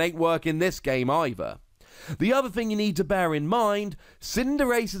lost it, and it ain't working this game either. The other thing you need to bear in mind,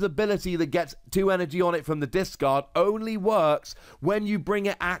 Cinderace's ability that gets 2 energy on it from the discard only works when you bring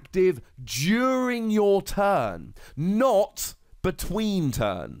it active during your turn, not between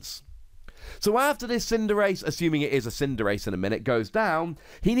turns. So after this Cinderace, assuming it is a Cinderace in a minute, goes down,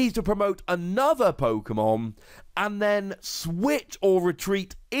 he needs to promote another Pokemon and then switch or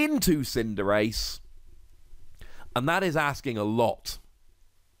retreat into Cinderace. And that is asking a lot.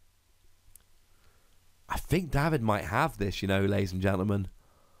 I think David might have this, you know, ladies and gentlemen.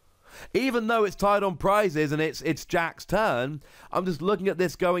 Even though it's tied on prizes and it's Jack's turn, I'm just looking at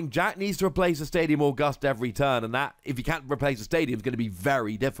this going, Jack needs to replace a Stadium or Gust every turn, and that, if you can't replace a Stadium, is going to be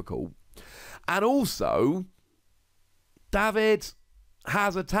very difficult. And also, David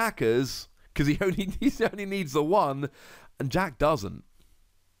has attackers, because he only needs the 1, and Jack doesn't.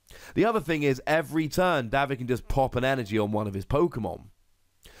 The other thing is, every turn, David can just pop an energy on one of his Pokemon.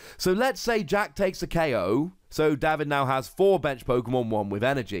 So let's say Jack takes a KO, so David now has 4 bench Pokemon, 1 with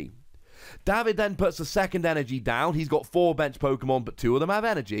energy. David then puts a second energy down. He's got 4 bench Pokemon, but 2 of them have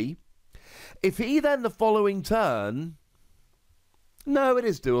energy. If he then the following turn... No, it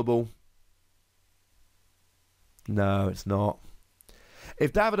is doable. No, it's not.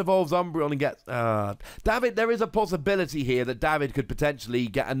 If David evolves Umbreon and gets... David, there is a possibility here that David could potentially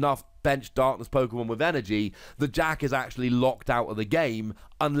get enough bench Darkness Pokemon with energy that Jack is actually locked out of the game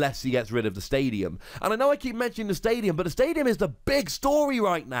unless he gets rid of the Stadium. And I know I keep mentioning the Stadium, but the Stadium is the big story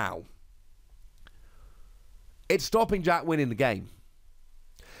right now. It's stopping Jack winning the game.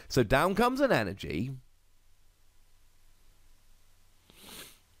 So down comes an energy.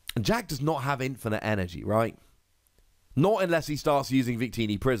 And Jack does not have infinite energy, right? Not unless he starts using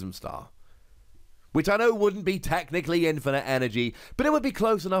Victini Prism Star. Which I know wouldn't be technically infinite energy, but it would be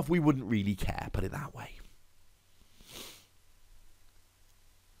close enough we wouldn't really care, put it that way.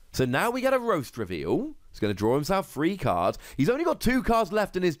 So now we get a roast reveal. He's going to draw himself 3 cards. He's only got 2 cards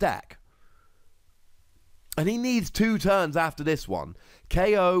left in his deck. And he needs 2 turns after this one.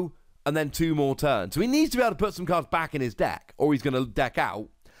 KO and then 2 more turns. So he needs to be able to put some cards back in his deck, or he's going to deck out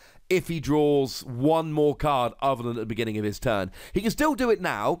if he draws 1 more card other than at the beginning of his turn. He can still do it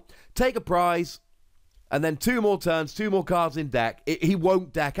now, take a prize, and then 2 more turns, 2 more cards in deck. He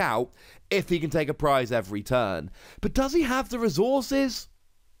won't deck out if he can take a prize every turn. But does he have the resources?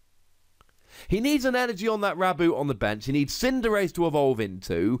 He needs an energy on that Raboot on the bench. He needs Cinderace to evolve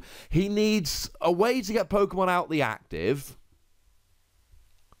into. He needs a way to get Pokemon out the active.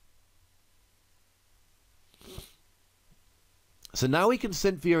 So now he can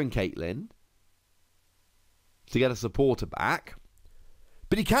Cynthia and Caitlyn to get a supporter back.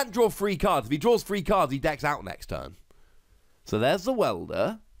 But he can't draw 3 cards. If he draws 3 cards, he decks out next turn. So there's the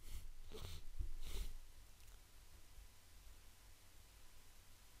Welder.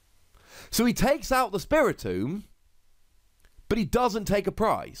 So he takes out the Spiritomb, but he doesn't take a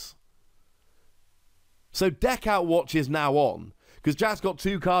prize. So deck out watch is now on, because Jack's got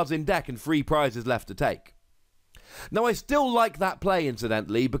 2 cards in deck and 3 prizes left to take. Now, I still like that play,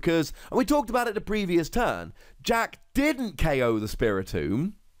 incidentally, because, and we talked about it the previous turn, Jack didn't KO the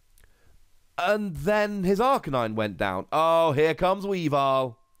Spiritomb, and then his Arcanine went down. Oh, here comes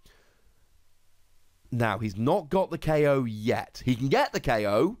Weavile. Now, he's not got the KO yet. He can get the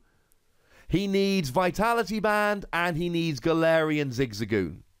KO. He needs Vitality Band, and he needs Galarian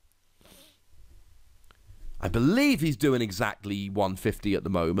Zigzagoon. I believe he's doing exactly 150 at the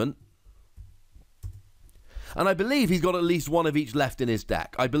moment. And I believe he's got at least 1 of each left in his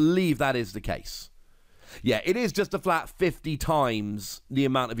deck. I believe that is the case. Yeah, it is just a flat 50 times the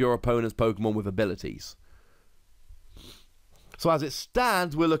amount of your opponent's Pokemon with abilities. So as it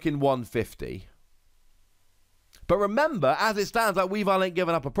stands, we're looking 150. But remember, as it stands, that Weavile ain't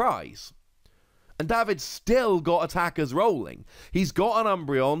giving up a prize. And David's still got attackers rolling. He's got an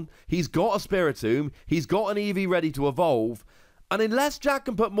Umbreon, he's got a Spiritomb, he's got an Eevee ready to evolve, and unless Jack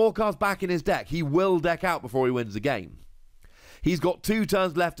can put more cards back in his deck, he will deck out before he wins the game. He's got 2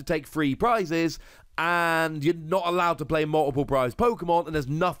 turns left to take 3 prizes, and you're not allowed to play multiple prize Pokemon, and there's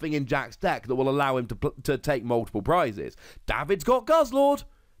nothing in Jack's deck that will allow him to take multiple prizes. David's got Guzzlord.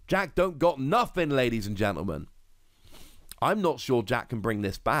 Jack don't got nothing, ladies and gentlemen. I'm not sure Jack can bring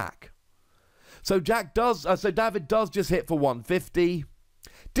this back. So David does just hit for 150.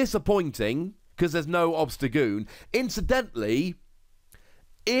 Disappointing, because there's no Obstagoon. Incidentally,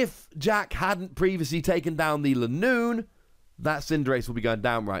 if Jack hadn't previously taken down the Lanoon, that Cinderace will be going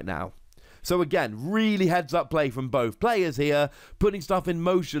down right now. So again, really heads up play from both players here, putting stuff in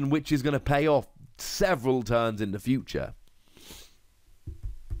motion which is going to pay off several turns in the future.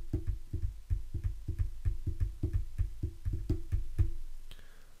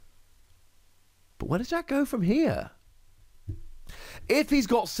 But where does Jack go from here? If he's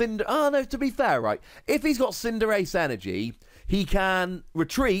got to be fair, right? If he's got Cinderace energy, he can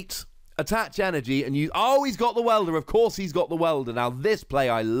retreat, attach energy, and use... Oh, he's got the welder. Of course he's got the welder. Now, this play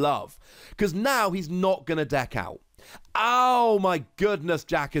I love. Because now he's not going to deck out. Oh, my goodness,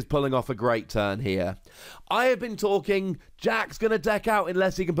 Jack is pulling off a great turn here. I have been talking, Jack's going to deck out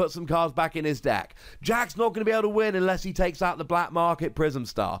unless he can put some cards back in his deck. Jack's not going to be able to win unless he takes out the Black Market Prism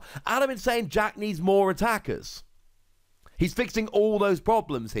Star. And I've been saying Jack needs more attackers. He's fixing all those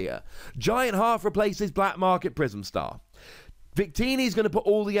problems here. Giant Hearth replaces Black Market Prism Star. Victini's going to put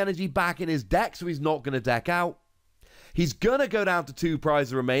all the energy back in his deck, so he's not going to deck out. He's going to go down to 2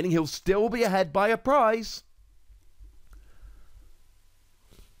 prizes remaining. He'll still be ahead by a prize.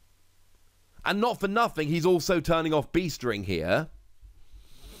 And not for nothing, he's also turning off Beastring here.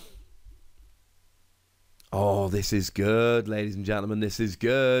 Oh, this is good, ladies and gentlemen. This is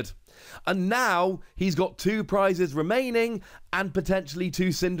good. And now he's got 2 prizes remaining and potentially 2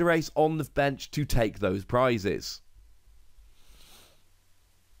 Cinderace on the bench to take those prizes.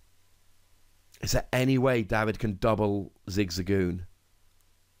 Is there any way David can double Zigzagoon?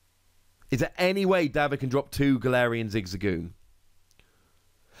 Is there any way David can drop 2 Galarian Zigzagoon?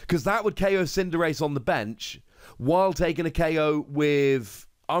 Because that would KO Cinderace on the bench while taking a KO with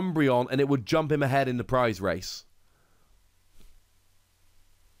Umbreon, and it would jump him ahead in the prize race.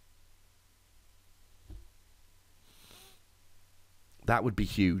 That would be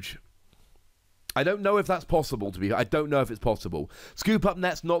huge. I don't know if that's possible, I don't know if it's possible. Scoop Up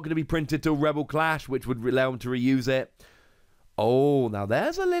Net's not going to be printed till Rebel Clash, which would allow him to reuse it. Oh, now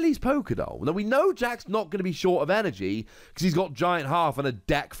there's a Lily's Pokédoll. Now we know Jack's not going to be short of energy because he's got Giant Hearth and a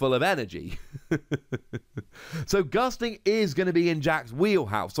deck full of energy. So Gusting is going to be in Jack's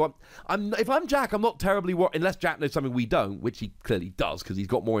wheelhouse. So if I'm Jack, I'm not terribly worried, unless Jack knows something we don't, which he clearly does because he's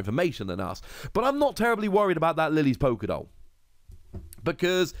got more information than us. But I'm not terribly worried about that Lily's Pokédoll,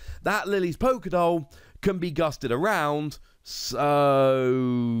 because that Lily's Pokédoll can be gusted around.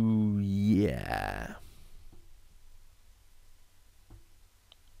 So yeah.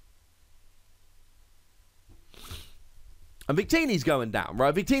 And Victini's going down,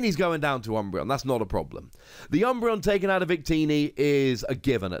 right? Victini's going down to Umbreon. That's not a problem. The Umbreon taken out of Victini is a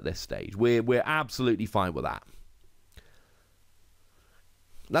given at this stage. We're absolutely fine with that.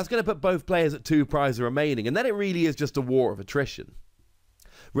 That's going to put both players at 2 prizes remaining. And then it really is just a war of attrition.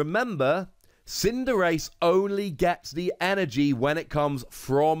 Remember, Cinderace only gets the energy when it comes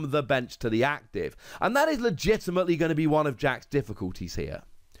from the bench to the active. And that is legitimately going to be one of Jack's difficulties here.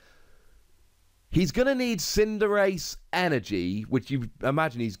 He's going to need Cinderace energy, which you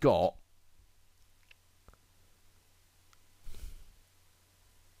imagine he's got.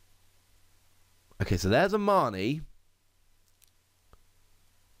 Okay, so there's a Marnie.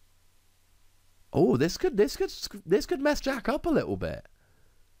 Oh, this could mess Jack up a little bit.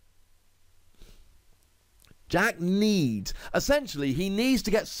 Jack needs, essentially, he needs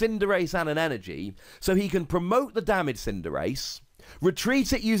to get Cinderace and an energy so he can promote the damaged Cinderace,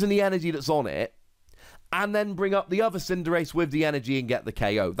 retreat it using the energy that's on it, and then bring up the other Cinderace with the energy and get the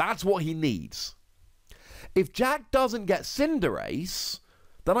KO. That's what he needs. If Jack doesn't get Cinderace,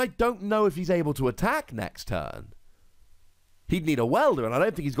 then I don't know if he's able to attack next turn. He'd need a welder, and I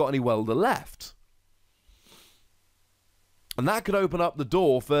don't think he's got any welder left. And that could open up the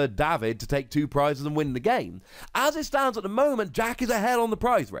door for David to take 2 prizes and win the game. As it stands at the moment, Jack is ahead on the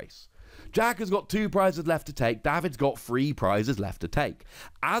prize race. Jack has got 2 prizes left to take. David's got 3 prizes left to take.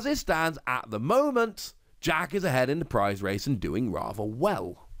 As it stands at the moment, Jack is ahead in the prize race and doing rather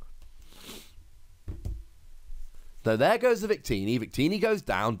well. So there goes the Victini. Victini goes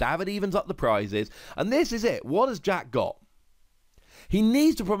down. David evens up the prizes. And this is it. What has Jack got? He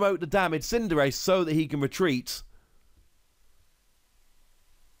needs to promote the damage Cinderace so that he can retreat.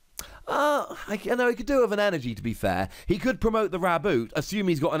 I know he could do it with an energy, to be fair. He could promote the Raboot, assume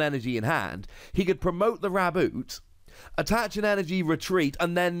he's got an energy in hand. He could promote the Raboot, attach an energy retreat,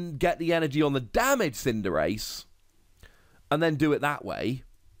 and then get the energy on the damage Cinderace, and then do it that way.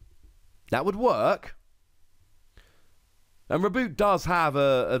 That would work. And Raboot does have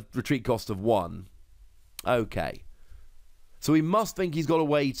a retreat cost of 1. Okay. So he must think he's got a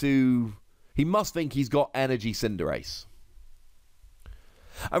way to... He must think he's got energy Cinderace.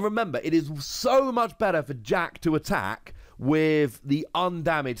 And remember, it is so much better for Jack to attack with the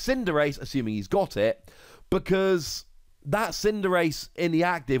undamaged Cinderace, assuming he's got it, because that Cinderace in the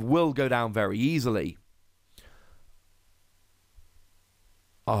active will go down very easily.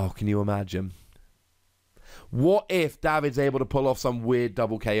 Oh, can you imagine? What if David's able to pull off some weird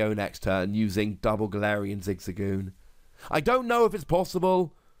double KO next turn using double Galarian Zigzagoon? I don't know if it's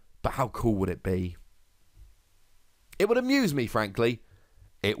possible, but how cool would it be? It would amuse me, frankly.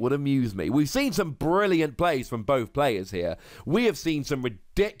 It would amuse me. We've seen some brilliant plays from both players here. We have seen some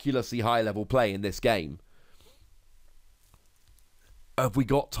ridiculously high-level play in this game. Have we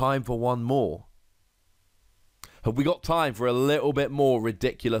got time for one more? Have we got time for a little bit more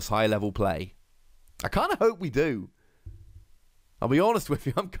ridiculous high-level play? I kind of hope we do. I'll be honest with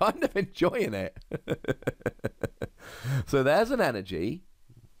you, I'm kind of enjoying it. So there's an energy.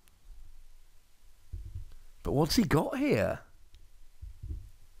 But what's he got here?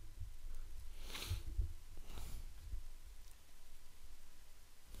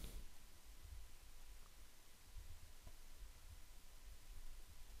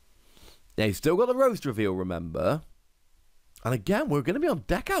 Now, he's still got the roast reveal, remember? And again, we're going to be on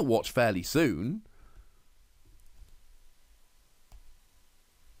deck out watch fairly soon.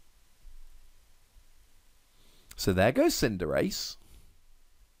 So there goes Cinderace.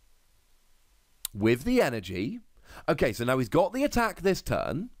 With the energy. Okay, so now he's got the attack this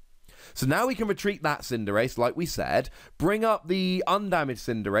turn. So now we can retreat that Cinderace, like we said. Bring up the undamaged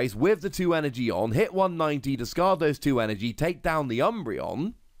Cinderace with the 2 energy on. Hit 190, discard those 2 energy. Take down the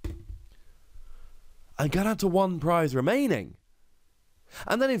Umbreon. And go down to 1 prize remaining.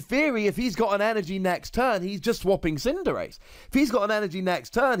 And then in theory, if he's got an energy next turn, he's just swapping Cinderace. If he's got an energy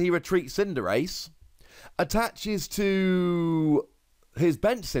next turn, he retreats Cinderace. Attaches to his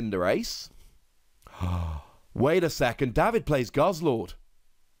bench Cinderace. Wait a second. David plays Guzzlord.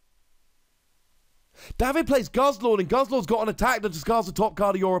 David plays Guzzlord, and Guzzlord's got an attack that discards the top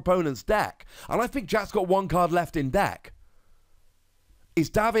card of your opponent's deck. And I think Jack's got 1 card left in deck. Is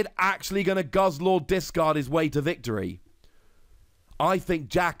David actually going to Guzzlord discard his way to victory? I think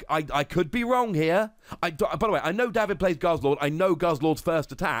Jack... I could be wrong here. By the way, I know David plays Guzzlord. I know Guzzlord's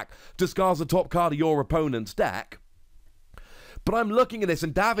first attack discards the top card of your opponent's deck. But I'm looking at this,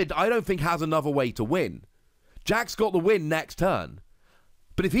 and David, I don't think, has another way to win. Jack's got the win next turn.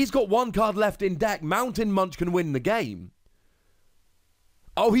 But if he's got 1 card left in deck, Mountain Munch can win the game.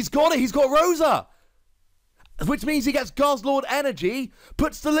 Oh, he's got it. He's got Rosa. Which means he gets Guzzlord energy,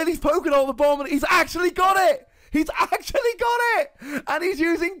 puts the Lily's Pokédoll on the bottom, and he's actually got it! He's actually got it! And he's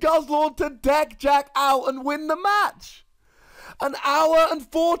using Guzzlord to deck Jack out and win the match! An hour and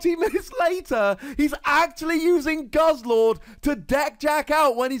 40 minutes later, he's actually using Guzzlord to deck Jack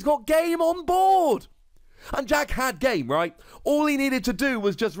out when he's got game on board! And Jack had game, right? All he needed to do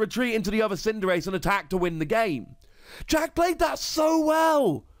was just retreat into the other Cinderace and attack to win the game. Jack played that so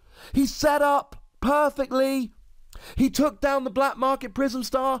well! He set up perfectly. He took down the Black Market Prism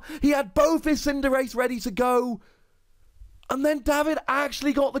Star. He had both his Cinderace ready to go. And then David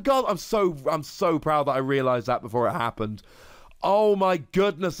actually got the goal. I'm so proud that I realized that before it happened. Oh my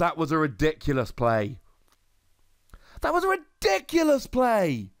goodness, that was a ridiculous play. That was a ridiculous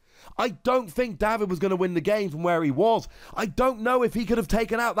play. I don't think David was going to win the game from where he was. I don't know if he could have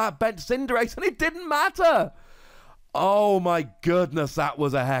taken out that bench Cinderace, and it didn't matter. Oh my goodness, that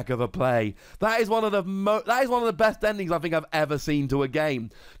was a heck of a play. That is one of the best endings I think I've ever seen to a game.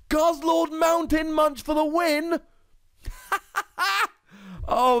 Guzzlord Mountain Munch for the win.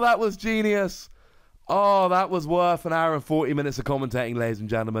 Oh, that was genius. Oh, that was worth an hour and 40 minutes of commentating, ladies and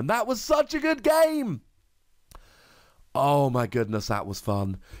gentlemen. That was such a good game. Oh my goodness, that was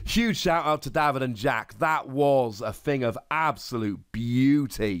fun. Huge shout out to David and Jack. That was a thing of absolute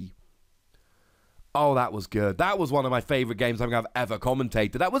beauty. Oh, that was good. That was one of my favourite games I think I've ever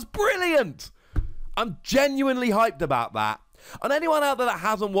commentated. That was brilliant. I'm genuinely hyped about that. And anyone out there that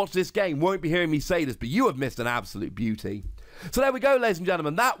hasn't watched this game won't be hearing me say this, but you have missed an absolute beauty. So there we go, ladies and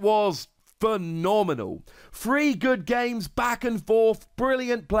gentlemen. That was phenomenal. 3 good games, back and forth,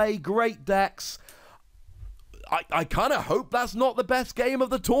 brilliant play, great decks. I kind of hope that's not the best game of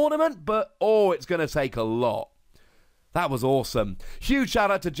the tournament, but oh, it's going to take a lot. That was awesome. Huge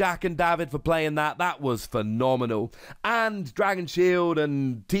shout out to Jack and David for playing that. That was phenomenal. And Dragon Shield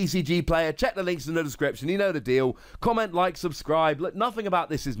and TCGPlayer, check the links in the description. You know the deal. Comment, like, subscribe. Look, nothing about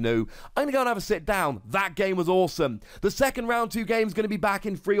this is new. I'm going to go and have a sit down. That game was awesome. The second round 2 game is going to be back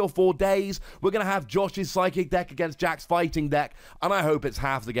in 3 or 4 days. We're going to have Josh's Psychic deck against Jack's Fighting deck. And I hope it's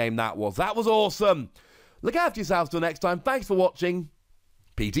half the game that was. That was awesome. Look after yourselves till next time. Thanks for watching.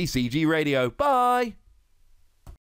 PTCG Radio. Bye.